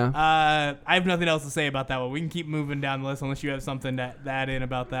happen. Yeah. I have nothing else to say about that one. We can keep moving down the list unless you have something to add in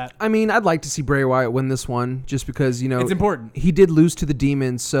about that. I mean, I'd like to see Bray Wyatt win this one just because, you know, it's important. He did lose to the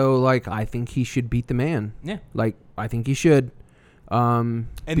demon, so, like, I think he should beat the man. Yeah. Like, I think he should. And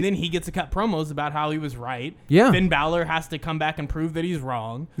then he gets to cut promos about how he was right. Yeah. Finn Balor has to come back and prove that he's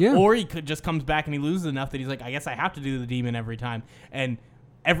wrong. Yeah. Or he could just comes back and he loses enough that he's like, I guess I have to do the demon every time. And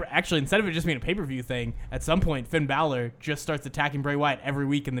actually, instead of it just being a pay-per-view thing, at some point, Finn Balor just starts attacking Bray Wyatt every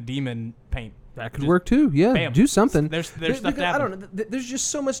week in the demon paint. That could work too. Yeah. Bam. Do something. There's stuff to happen. I don't know. There's just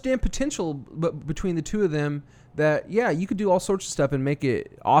so much damn potential between the two of them that, you could do all sorts of stuff and make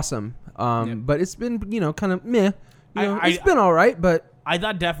it awesome. But it's been, you know, kind of meh. You know, it's been all right, but I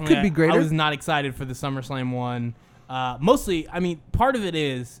thought definitely could be greater. I was not excited for the SummerSlam one. Mostly, I mean, part of it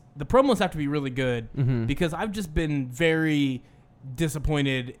is the promos have to be really good because I've just been very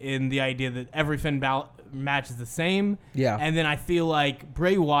disappointed in the idea that every Finn Balor match is the same. Yeah. And then I feel like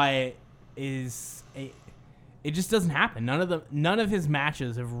Bray Wyatt it just doesn't happen. None of his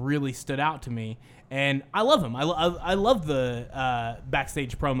matches have really stood out to me. And I love him. I love the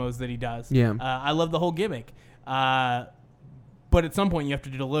backstage promos that he does. Yeah. I love the whole gimmick. But at some point, you have to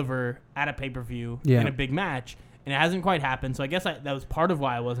deliver at a pay-per-view in a big match, and it hasn't quite happened. So I guess that was part of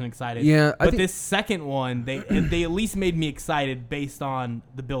why I wasn't excited. Yeah, but this second one, they at least made me excited based on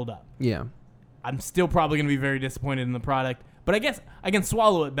the build-up. Yeah. I'm still probably going to be very disappointed in the product, but I guess I can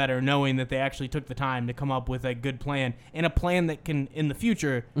swallow it better knowing that they actually took the time to come up with a good plan and a plan that can, in the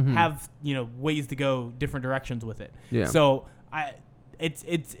future, have, you know, ways to go different directions with it. Yeah. So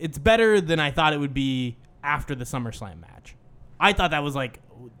it's better than I thought it would be after the SummerSlam match. I thought that was like,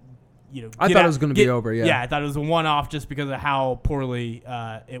 you know, I thought it was going to be over. Yeah. Yeah, I thought it was a one-off just because of how poorly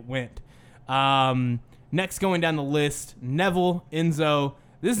it went. Next, going down the list, Neville, Enzo.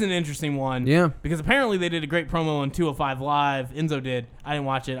 This is an interesting one. Yeah. Because apparently they did a great promo on 205 Live. Enzo did. I didn't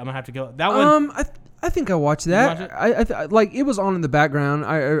watch it. I'm gonna have to go. That one. I think I watched that. You watch I like it was on in the background.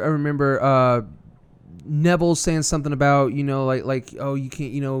 I remember Neville saying something about, you know, like oh, you can't,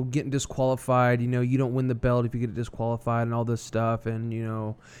 you know, getting disqualified, you know, you don't win the belt if you get disqualified and all this stuff, and you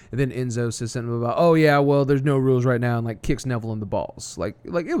know, and then Enzo says something about, oh yeah, well there's no rules right now, and like kicks Neville in the balls. Like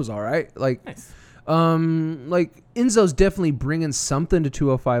it was all right. Like nice. Like Enzo's definitely bringing something to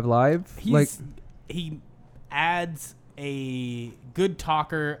 205 Live. He adds a good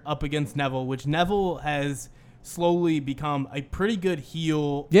talker up against Neville, which Neville has slowly become a pretty good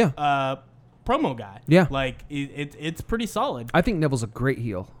heel promo guy. Yeah. Like, it's pretty solid. I think Neville's a great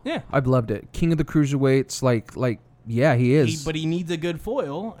heel. Yeah. I've loved it. King of the cruiserweights, like yeah, he is. But he needs a good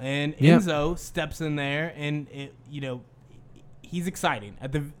foil, and Yeah. Enzo steps in there, and he's exciting.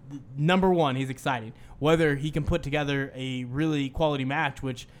 At the number one, he's exciting. Whether he can put together a really quality match,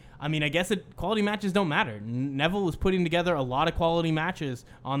 which, I mean, I guess quality matches don't matter. Neville was putting together a lot of quality matches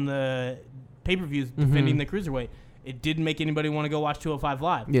on the pay-per-views defending the cruiserweight. It didn't make anybody want to go watch 205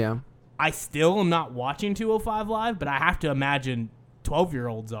 Live. Yeah. I still am not watching 205 Live, but I have to imagine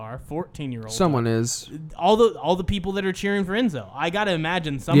 12-year-olds are, 14-year-olds. Someone is. All the people that are cheering for Enzo. I got to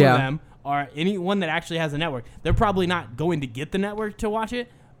imagine some of them are anyone that actually has a network. They're probably not going to get the network to watch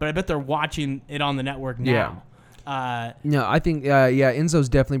it, but I bet they're watching it on the network now. No, I think Enzo's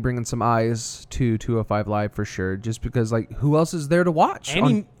definitely bringing some eyes to 205 Live for sure. Just because, like, who else is there to watch?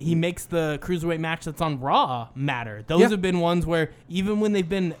 And he makes the cruiserweight match that's on Raw matter. Those have been ones where even when they've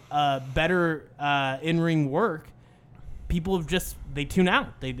been better in-ring work, people have they tune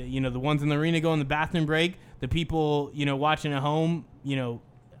out. They the ones in the arena go in the bathroom break. The people watching at home,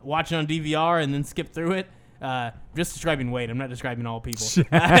 watching on DVR and then skip through it. Just describing Wade. I'm not describing all people.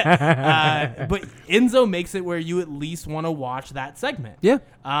 But Enzo makes it where you at least want to watch that segment. Yeah.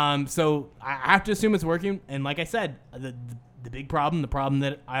 So I have to assume it's working. And like I said, the big problem, the problem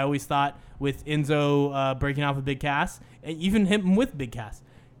that I always thought with Enzo breaking off with Big Cass, even him with Big Cass,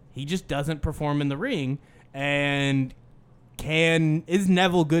 he just doesn't perform in the ring. And is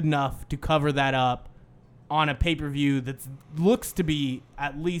Neville good enough to cover that up on a pay-per-view that looks to be,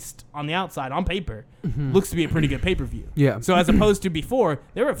 at least on the outside, on paper, looks to be a pretty good pay-per-view. Yeah. So as opposed to before,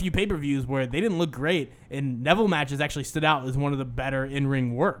 there were a few pay-per-views where they didn't look great, and Neville matches actually stood out as one of the better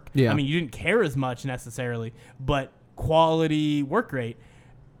in-ring work. Yeah. I mean, you didn't care as much necessarily, but quality work rate.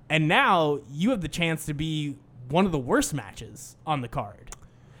 And now you have the chance to be one of the worst matches on the card.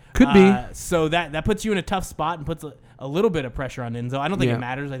 Could be. So that puts you in a tough spot and puts a little bit of pressure on Enzo. I don't think it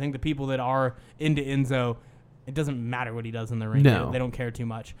matters. I think the people that are into Enzo, it doesn't matter what he does in the ring. No. They don't care too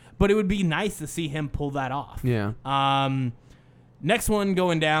much. But it would be nice to see him pull that off. Yeah. Next one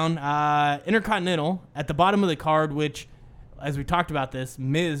going down, Intercontinental at the bottom of the card, which, as we talked about this,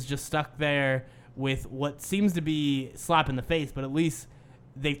 Miz just stuck there with what seems to be slap in the face, but at least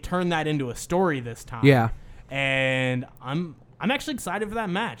they've turned that into a story this time. Yeah. And I'm actually excited for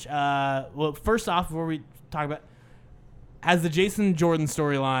that match. Well, first off, before we talk about, has the Jason Jordan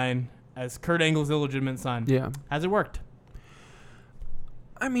storyline as Kurt Angle's illegitimate son, has it worked?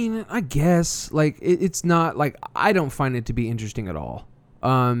 I mean, I guess, like, it's not, like, I don't find it to be interesting at all.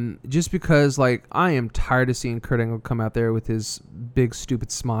 Just because, like, I am tired of seeing Kurt Angle come out there with his big,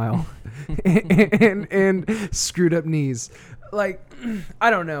 stupid smile and screwed up knees. Like, I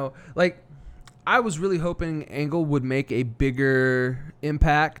don't know. Like, I was really hoping Angle would make a bigger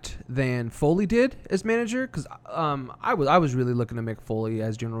impact than Foley did as manager, because I was really looking to Mick Foley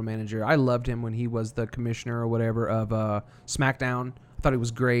as general manager. I loved him when he was the commissioner or whatever of SmackDown. I thought he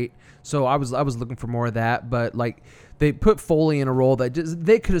was great, so I was looking for more of that. But like, they put Foley in a role that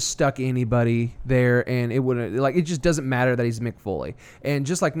they could have stuck anybody there, and it wouldn't, like, it just doesn't matter that he's Mick Foley. And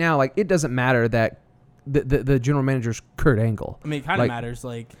just like now, like, it doesn't matter that the general manager's Kurt Angle. I mean, it kind of matters.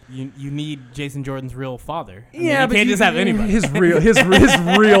 Like, you need Jason Jordan's real father. I mean, yeah, you can't just have anybody. His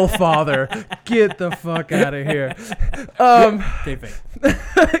real father. Get the fuck out of here. Kayfabe.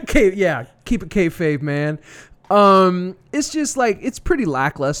 Yeah, keep it kayfabe, man. It's just like, it's pretty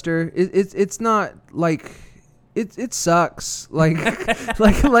lackluster. It's not like. It sucks. Like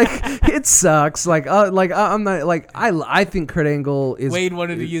it sucks. I'm not, like, I think Kurt Angle is. Wade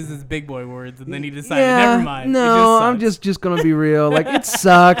wanted to use his big boy words, and then he decided, never mind. No, I'm just gonna be real. Like, it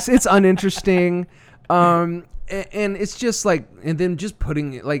sucks. It's uninteresting. And it's just like, and then just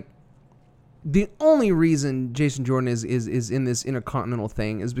putting it, like, the only reason Jason Jordan is in this Intercontinental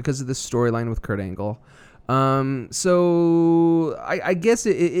thing is because of this storyline with Kurt Angle. So I guess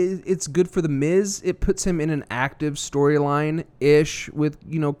it's good for the Miz. It puts him in an active storyline-ish with,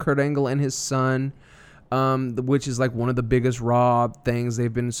 Kurt Angle and his son, which is like one of the biggest Raw things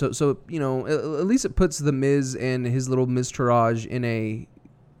they've been. So at least it puts the Miz and his little Miztourage in a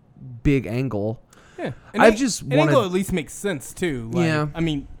big angle. Yeah, and Angle at least makes sense too. Like, yeah, I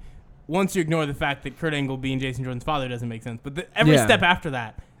mean, once you ignore the fact that Kurt Angle being Jason Jordan's father doesn't make sense, but every step after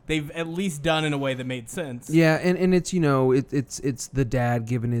that, they've at least done in a way that made sense. Yeah, and it's it's the dad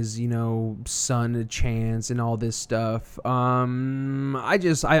giving his son a chance and all this stuff. I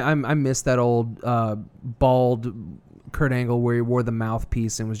miss that old bald Kurt Angle where he wore the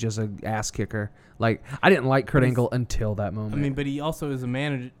mouthpiece and was just an ass kicker. Like, I didn't like Kurt Angle until that moment. I mean, but he also is a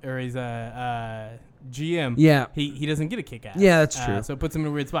manager, or he's GM, Yeah. he doesn't get a kick ass. Yeah, that's true. So it puts him in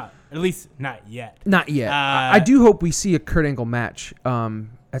a weird spot. At least not yet. Not yet. I do hope we see a Kurt Angle match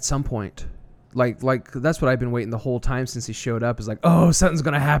at some point. Like that's what I've been waiting the whole time since he showed up. Is like, oh, something's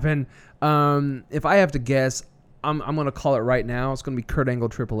gonna happen. If I have to guess, I'm gonna call it right now. It's gonna be Kurt Angle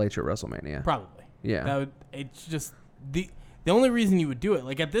Triple H at WrestleMania. Probably. Yeah. It's just the only reason you would do it.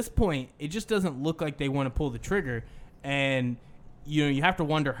 Like at this point, it just doesn't look like they want to pull the trigger, and you have to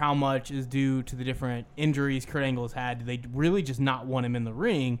wonder how much is due to the different injuries Kurt Angle has had. Do they really just not want him in the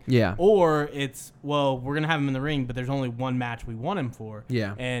ring? Yeah. Or it's, well, we're going to have him in the ring, but there's only one match we want him for.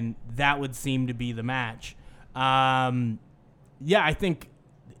 Yeah. And that would seem to be the match. I think,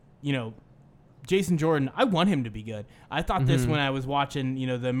 Jason Jordan, I want him to be good. I thought this when I was watching,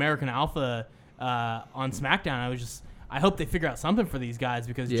 the American Alpha on SmackDown. I hope they figure out something for these guys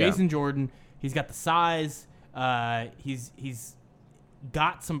because Jason Jordan, he's got the size. He's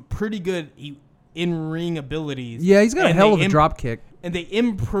got some pretty good in-ring abilities. Yeah, he's got a hell of a drop kick. And they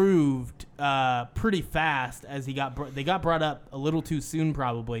improved pretty fast as they got brought up a little too soon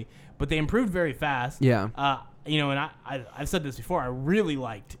probably, but they improved very fast. Yeah. And I've said this before, I really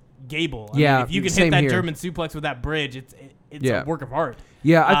liked Gable. Yeah, if you can same hit that here. German suplex with that bridge, it's a work of art.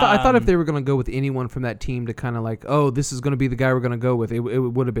 Yeah, I thought if they were going to go with anyone from that team to kind of like, oh, this is going to be the guy we're going to go with, it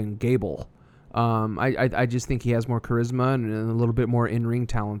would have been Gable. I just think he has more charisma and a little bit more in-ring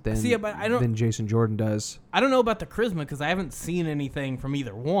talent than Jason Jordan does. I don't know about the charisma because I haven't seen anything from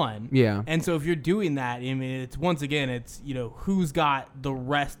either one. Yeah. And so if you're doing that, I mean, it's who's got the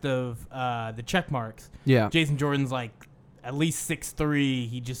rest of the check marks. Yeah. Jason Jordan's like at least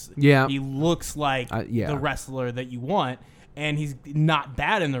 6'3". He looks like the wrestler that you want, and he's not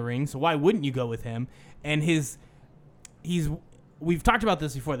bad in the ring. So why wouldn't you go with him? And we've talked about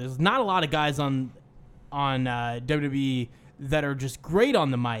this before. There's not a lot of guys on WWE that are just great on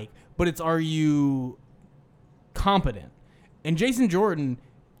the mic, but it's, are you competent? And Jason Jordan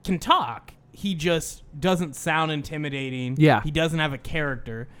can talk. He just doesn't sound intimidating. Yeah. He doesn't have a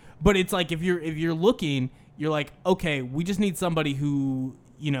character. But it's like if you're looking, you're like, okay, we just need somebody who,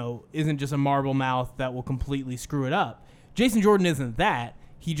 isn't just a marble mouth that will completely screw it up. Jason Jordan isn't that.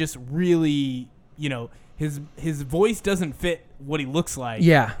 He just really, his voice doesn't fit what he looks like.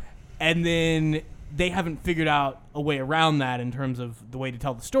 Yeah. And then they haven't figured out a way around that in terms of the way to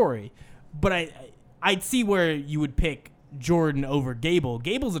tell the story. But I'd see where you would pick Jordan over Gable.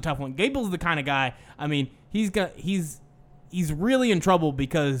 Gable's a tough one. Gable's the kind of guy, I mean, he's really in trouble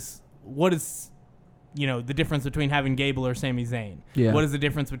because what is, the difference between having Gable or Sami Zayn? Yeah. What is the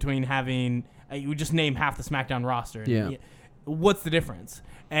difference between having, you just name half the SmackDown roster. Yeah. What's the difference?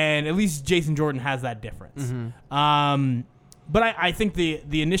 And at least Jason Jordan has that difference. Mm-hmm. But I think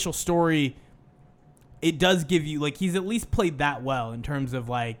the initial story, it does give you, like, he's at least played that well in terms of,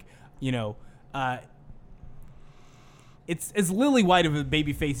 like, it's as lily white of a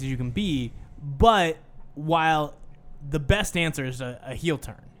babyface as you can be, but while the best answer is a heel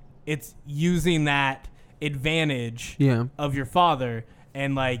turn, it's using that advantage of your father,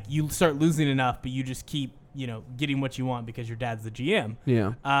 and, like, you start losing enough, but you just keep, getting what you want because your dad's the GM.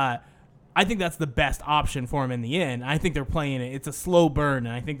 Yeah. I think that's the best option for him in the end. I think they're playing it. It's a slow burn,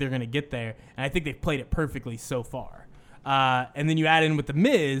 and I think they're going to get there. And I think they've played it perfectly so far. And then you add in with The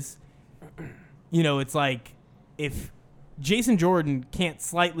Miz, it's like if Jason Jordan can't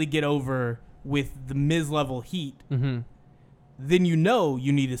slightly get over with the Miz level heat, then you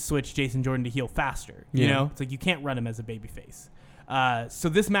need to switch Jason Jordan to heel faster. It's like you can't run him as a babyface. So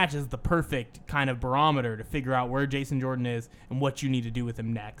this match is the perfect kind of barometer to figure out where Jason Jordan is and what you need to do with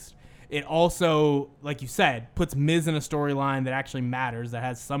him next. It also, like you said, puts Miz in a storyline that actually matters, that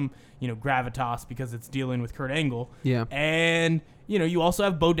has some, gravitas because it's dealing with Kurt Angle. Yeah. And, you also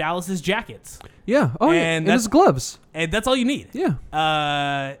have Bo Dallas's jackets. Yeah. Oh, and his gloves. And that's all you need.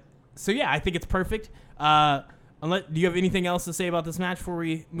 Yeah. So, yeah, I think it's perfect. Do you have anything else to say about this match before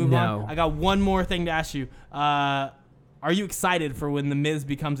we move on? I got one more thing to ask you. Are you excited for when The Miz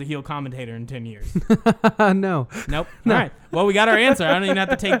becomes a heel commentator in 10 years? No. Nope. No. All right. Well, we got our answer. I don't even have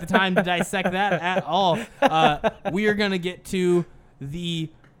to take the time to dissect that at all. We are going to get to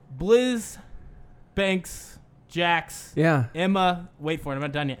the Blizz, Banks, Jax, Emma, wait for it, I'm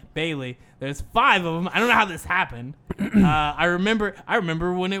not done yet, Bayley. There's 5 of them. I don't know how this happened. I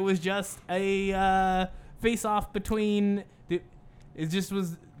remember when it was just a face-off between, it just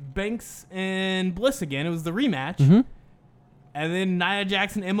was Banks and Bliss again. It was the rematch. Mm-hmm. And then Nia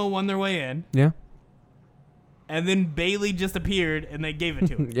Jax and Emma won their way in. Yeah. And then Bayley just appeared, and they gave it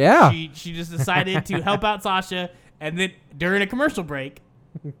to her. Yeah. She just decided to help out Sasha, and then during a commercial break,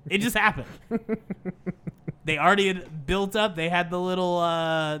 it just happened. They already had built up. They had the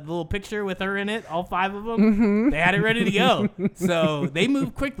little picture with her in it, all 5 of them. They had it ready to go. So they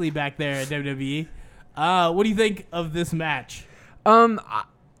moved quickly back there at WWE. What do you think of this match?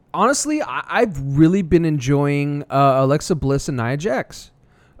 Honestly, I've really been enjoying Alexa Bliss and Nia Jax.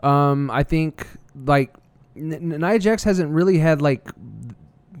 I think like Nia Jax hasn't really had like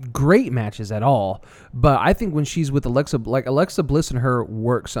great matches at all, but I think when she's with Alexa Bliss and her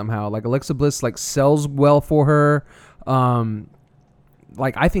work somehow. Like Alexa Bliss like sells well for her.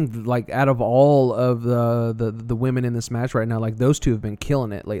 Like I think like out of all of the women in this match right now, like those two have been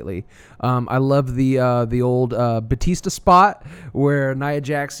killing it lately. I love the old Batista spot where Nia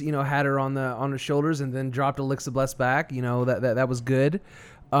Jax had her on her shoulders and then dropped Alexa Bliss back. That was good.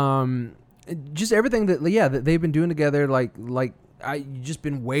 Just everything that they've been doing together. Like I just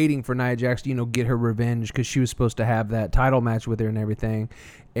been waiting for Nia Jax to get her revenge because she was supposed to have that title match with her and everything,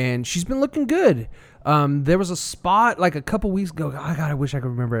 and she's been looking good. There was a spot like a couple weeks ago. Oh, God, I wish I could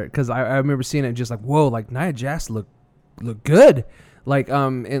remember it because I remember seeing it and just like, whoa, like Nia Jax look good, like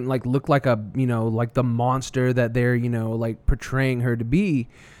and like look like a like the monster that they're like portraying her to be.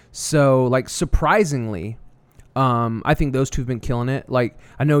 So like surprisingly, I think those two have been killing it. Like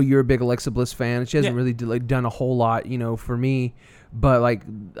I know you're a big Alexa Bliss fan. She hasn't really done a whole lot for me, but like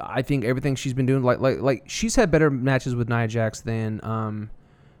I think everything she's been doing, like she's had better matches with Nia Jax than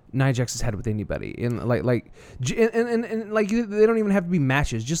Nia Jax has had with anybody, and like they don't even have to be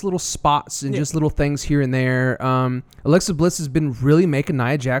matches, just little spots and just little things here and there. Alexa Bliss has been really making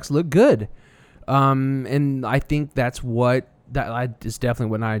Nia Jax look good, and I think that is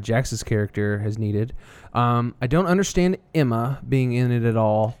definitely what Nia Jax's character has needed. I don't understand Emma being in it at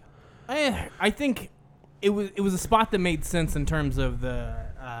all. I think it was a spot that made sense in terms of the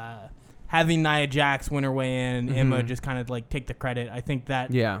having Nia Jax win her way in, and Emma just kind of like take the credit. I think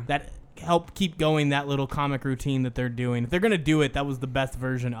that helped keep going that little comic routine that they're doing. If they're gonna do it, that was the best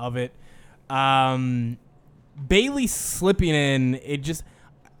version of it. Bayley slipping in,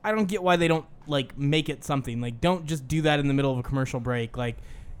 I don't get why they don't like make it something. Like don't just do that in the middle of a commercial break. Like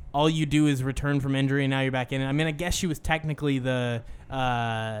all you do is return from injury and now you're back in. I mean, I guess she was technically the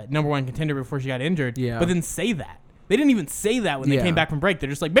number 1 contender before she got injured. Yeah. But then say that. They didn't even say that when they came back from break. They're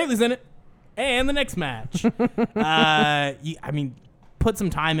just like, Bayley's in it. And the next match. I mean, put some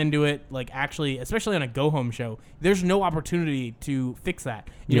time into it. Like actually, especially on a go-home show, there's no opportunity to fix that.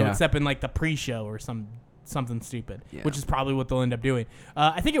 Except in like the pre-show or something stupid, which is probably what they'll end up doing.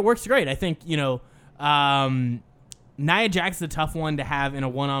 I think it works great. I think, Nia Jax is a tough one to have in a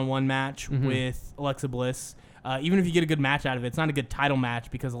one-on-one match with Alexa Bliss. Even if you get a good match out of it, it's not a good title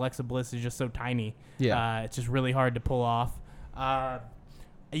match because Alexa Bliss is just so tiny. Yeah. It's just really hard to pull off.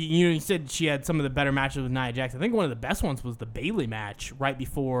 You said she had some of the better matches with Nia Jax. I think one of the best ones was the Bayley match right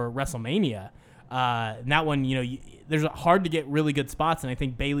before WrestleMania. And that one, there's hard to get really good spots, and I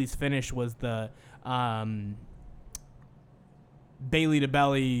think Bayley's finish was the Bayley to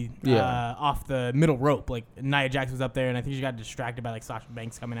belly off the middle rope. Like Nia Jax was up there, and I think she got distracted by like Sasha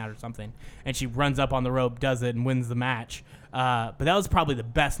Banks coming out or something, and she runs up on the rope, does it, and wins the match. But that was probably the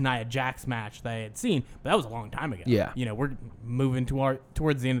best Nia Jax match that I had seen. But that was a long time ago. Yeah, we're moving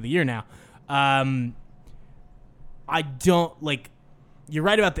towards the end of the year now. I don't like. You're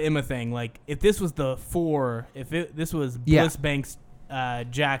right about the Emma thing. Like if this was this was Bliss, Banks,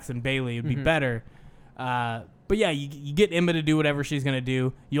 Jax, and Bayley, it'd be better. But yeah, you get Emma to do whatever she's gonna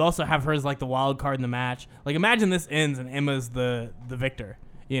do. You also have her as like the wild card in the match. Like imagine this ends and Emma's the victor.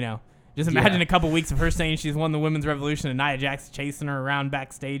 Just imagine a couple weeks of her saying she's won the Women's Revolution and Nia Jax chasing her around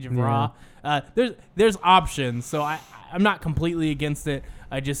backstage of Raw. There's options, so I'm not completely against it.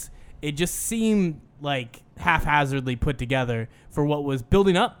 It just seemed like haphazardly put together for what was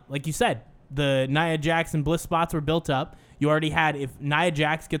building up. Like you said, the Nia Jax and Bliss spots were built up. You already had, if Nia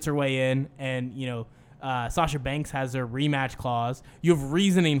Jax gets her way in and Sasha Banks has her rematch clause, you have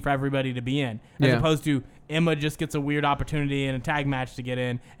reasoning for everybody to be in, as opposed to Emma just gets a weird opportunity in a tag match to get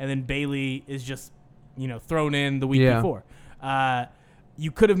in, and then Bayley is just thrown in the week before.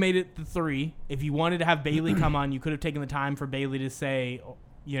 You could have made it the 3. If you wanted to have Bayley come on, you could have taken the time for Bayley to say,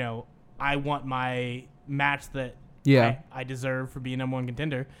 I want my match that I deserve for being number 1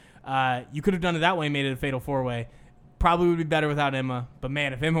 contender. You could have done it that way, made it a fatal 4-way. Probably would be better without Emma, but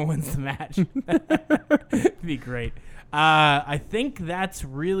man, if Emma wins the match, it'd be great. I think that's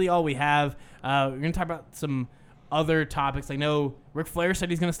really all we have. We're going to talk about some other topics. I know Ric Flair said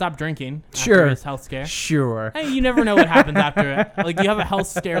he's going to stop drinking after his health scare. Sure. Hey, you never know what happens after. Like, you have a health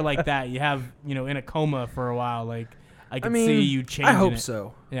scare like that. You have, in a coma for a while. Like, I can see you changing I hope it.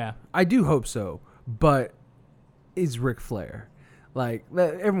 so. Yeah. I do hope so. But is Ric Flair. Like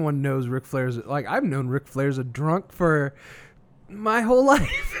everyone knows Ric Flair's like I've known Ric Flair's a drunk for my whole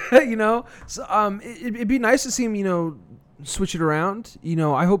life, you know. So it'd be nice to see him, you know, switch it around. You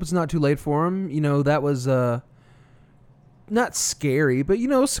know, I hope it's not too late for him. You know, that was not scary, but you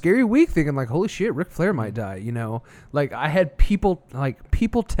know, scary week thinking like, holy shit, Ric Flair might die. You know, like I had people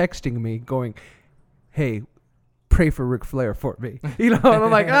texting me going, hey, pray for Ric Flair for me. You know, and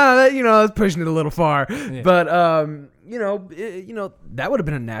I'm like, you know, I was pushing it a little far. Yeah. But you know, that would have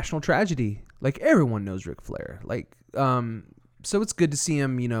been a national tragedy. Like everyone knows Ric Flair. Like so it's good to see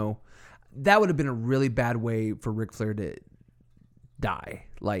him, you know. That would have been a really bad way for Ric Flair to die.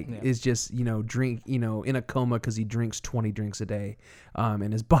 Like is just, you know, drink, you know, in a coma because he drinks 20 drinks a day,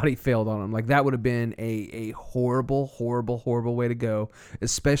 and his body failed on him. Like that would have been a horrible way to go,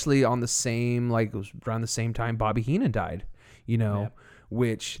 especially on the same, like it was around the same time Bobby Heenan died, you know,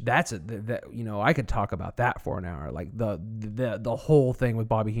 which that you know, I could talk about that for an hour. Like the whole thing with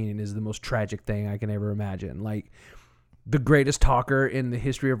Bobby Heenan is the most tragic thing I can ever imagine. Like the greatest talker in the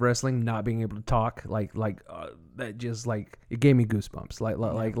history of wrestling not being able to talk, that just like it gave me goosebumps.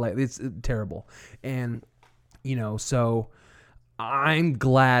 Like it's terrible. And you know, so I'm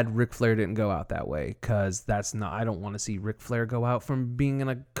glad Ric Flair didn't go out that way, because that's not, I don't want to see Ric Flair go out from being in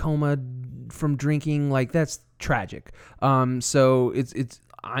a coma from drinking. Like that's tragic. So it's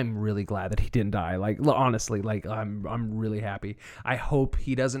I'm really glad that he didn't die. Like honestly, like I'm really happy. I hope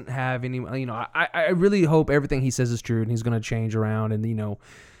he doesn't have any, you know, I really hope everything he says is true and he's going to change around and, you know,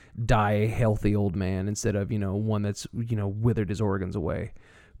 die a healthy old man instead of, you know, one that's, you know, withered his organs away.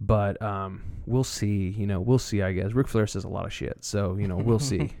 But we'll see, you know, I guess. Ric Flair says a lot of shit, so, you know, we'll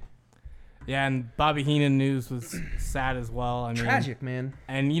see. Yeah, and Bobby Heenan news was sad as well. I mean, tragic, man.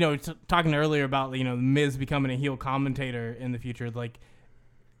 And, you know, talking earlier about, you know, The Miz becoming a heel commentator in the future, like,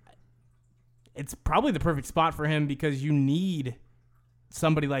 it's probably the perfect spot for him, because you need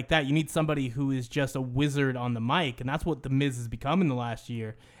somebody like that. You need somebody who is just a wizard on the mic, and that's what The Miz has become in the last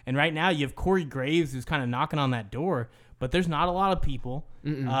year. And right now you have Corey Graves who's kind of knocking on that door, but there's not a lot of people.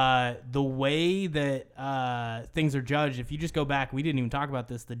 The way that things are judged, if you just go back, we didn't even talk about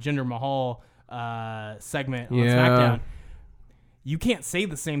this, the Jinder Mahal segment on SmackDown, you can't say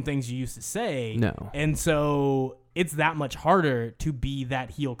the same things you used to say. No. And so it's that much harder to be that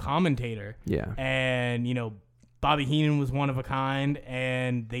heel commentator. Yeah. And, you know, Bobby Heenan was one of a kind,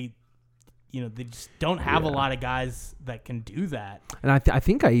 and they just don't have a lot of guys that can do that. And I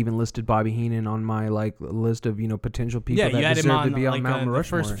think I even listed Bobby Heenan on my, like, list of, you know, potential people that deserve to be on Mount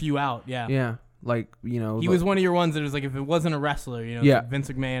Rushmore. The first few out, yeah. Yeah. Like, you know. He was one of your ones that was like, if it wasn't a wrestler, you know, like Vince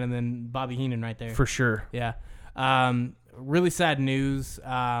McMahon and then Bobby Heenan right there. For sure. Yeah. Really sad news,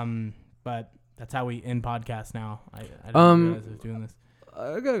 but that's how we end podcasts now. I didn't realize I was doing this.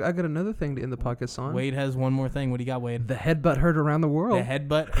 I got another thing to end the podcast on. Wade has one more thing. What do you got, Wade? The headbutt heard around the world. The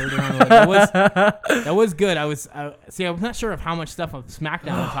headbutt heard around the world. That was good. I'm not sure of how much stuff on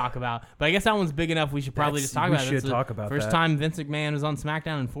SmackDown to talk about, but I guess that one's big enough. We should probably just talk about it. We should talk about that. First time Vince McMahon was on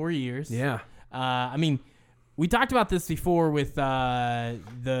SmackDown in 4 years. Yeah. I mean, we talked about this before with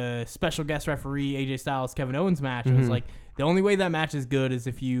the special guest referee AJ Styles Kevin Owens match. It was like, the only way that match is good is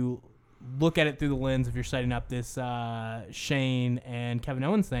if you look at it through the lens if you're setting up this Shane and Kevin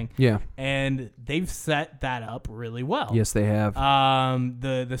Owens thing. Yeah. And they've set that up really well. Yes, they have.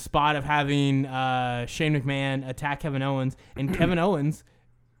 The spot of having Shane McMahon attack Kevin Owens, and Kevin Owens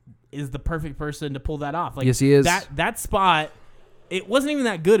is the perfect person to pull that off. Like, yes, he is. That spot, it wasn't even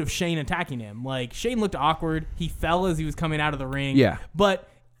that good of Shane attacking him. Like, Shane looked awkward. He fell as he was coming out of the ring. Yeah. But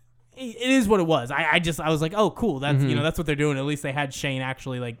it is what it was. I was like, oh, cool. That's you know, that's what they're doing. At least they had Shane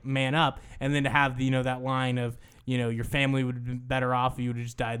actually like man up, and then to have the, you know, that line of, you know, your family would have been better off if you would have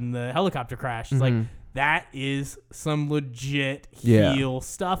just died in the helicopter crash. It's like, that is some legit heel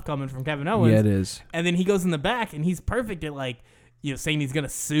stuff coming from Kevin Owens. Yeah, it is. And then he goes in the back, and he's perfect at, like, you know, saying he's gonna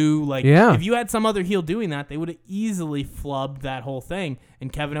sue. Like, if you had some other heel doing that, they would have easily flubbed that whole thing.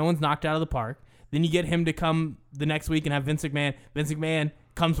 And Kevin Owens knocked out of the park. Then you get him to come the next week and have Vince McMahon. Vince McMahon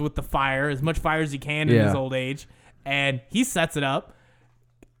comes with the fire, as much fire as he can in his old age, and he sets it up.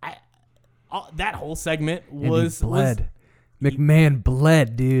 That whole segment was McMahon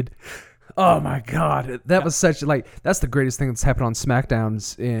bled, dude. Oh my god, that was such that's the greatest thing that's happened on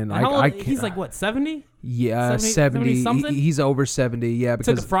SmackDowns in. He's like what, 70? Yeah, 70 something. He's over 70. Yeah,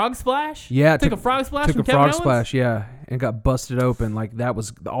 because took a frog splash. Yeah, took a frog splash. Took a frog splash. Yeah, and got busted open. Like that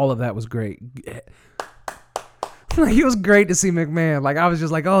was all of that was great. Like, it was great to see McMahon. Like, I was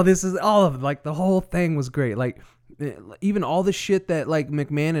just like, oh, this is all of it. Like, the whole thing was great. Like, even all the shit that, like,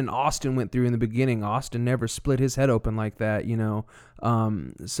 McMahon and Austin went through in the beginning, Austin never split his head open like that, you know?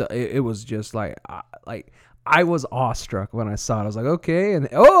 So it was just like I was awestruck when I saw it. I was like, okay, and the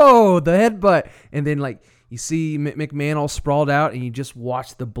headbutt, and then like you see McMahon all sprawled out, and you just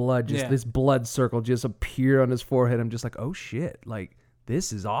watch the blood, this blood circle just appear on his forehead. I'm just like, oh shit, like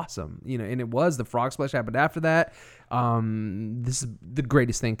this is awesome, you know. And it was the frog splash happened after that. This is the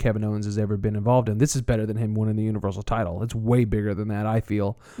greatest thing Kevin Owens has ever been involved in. This is better than him winning the Universal title. It's way bigger than that, I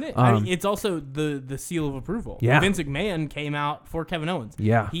feel. I mean, it's also the seal of approval. Yeah. Vince McMahon came out for Kevin Owens.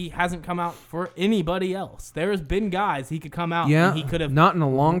 Yeah. He hasn't come out for anybody else. There's been guys he could come out and he could have not in a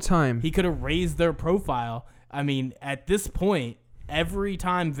long time. He could have raised their profile. I mean, at this point, every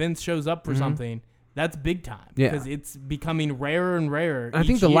time Vince shows up for something, that's big time because it's becoming rarer and rarer. I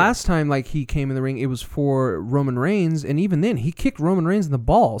think the last time like he came in the ring, it was for Roman Reigns, and even then he kicked Roman Reigns in the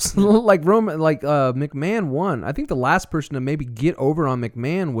balls. McMahon won. I think the last person to maybe get over on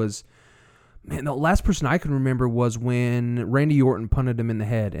McMahon was, man, the last person I can remember was when Randy Orton punted him in the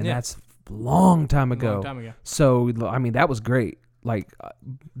head, and that's a long time ago. So I mean, that was great. Like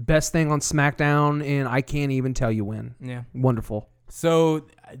best thing on SmackDown, and I can't even tell you when. Yeah, wonderful. So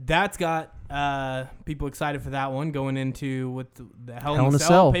that's got people excited for that one going into with the Hell in a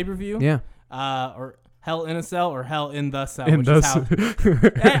Cell pay-per-view. Yeah. Or Hell in a Cell or Hell in the Cell. I'm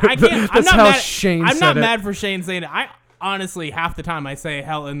not mad for Shane saying it. I honestly, half the time I say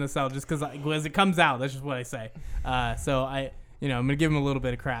Hell in the Cell just because as it comes out, that's just what I say. So I'm going to give him a little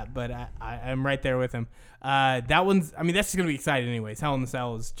bit of crap, but I'm right there with him. That one's, I mean, that's just going to be exciting anyways. Hell in the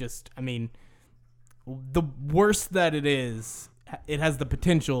Cell is just, I mean, the worse that it is, it has the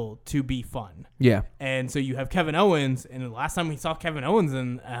potential to be fun. Yeah. And so you have Kevin Owens, and the last time we saw Kevin Owens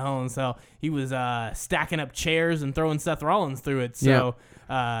in Hell in a Cell, he was stacking up chairs and throwing Seth Rollins through it. So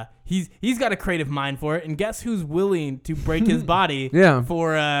he's got a creative mind for it. And guess who's willing to break his body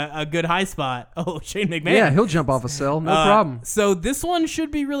for a good high spot? Oh, Shane McMahon. Yeah, he'll jump off a cell. No problem. So this one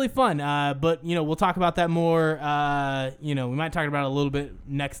should be really fun. But, we'll talk about that more. We might talk about it a little bit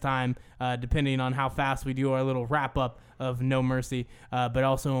next time, depending on how fast we do our little wrap-up of No Mercy, but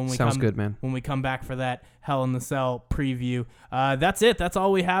also when we come back for that Hell in the Cell preview. That's it. That's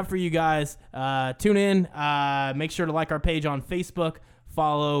all we have for you guys. Tune in. Make sure to like our page on Facebook.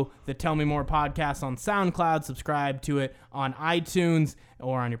 Follow the Tell Me More podcast on SoundCloud. Subscribe to it on iTunes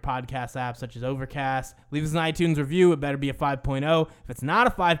or on your podcast app such as Overcast. Leave us an iTunes review. It better be a 5.0. If it's not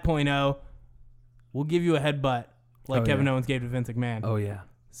a 5.0, we'll give you a headbutt like Kevin Owens gave to Vince McMahon. Oh, yeah.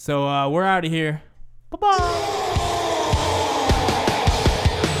 So we're out of here. Bye-bye.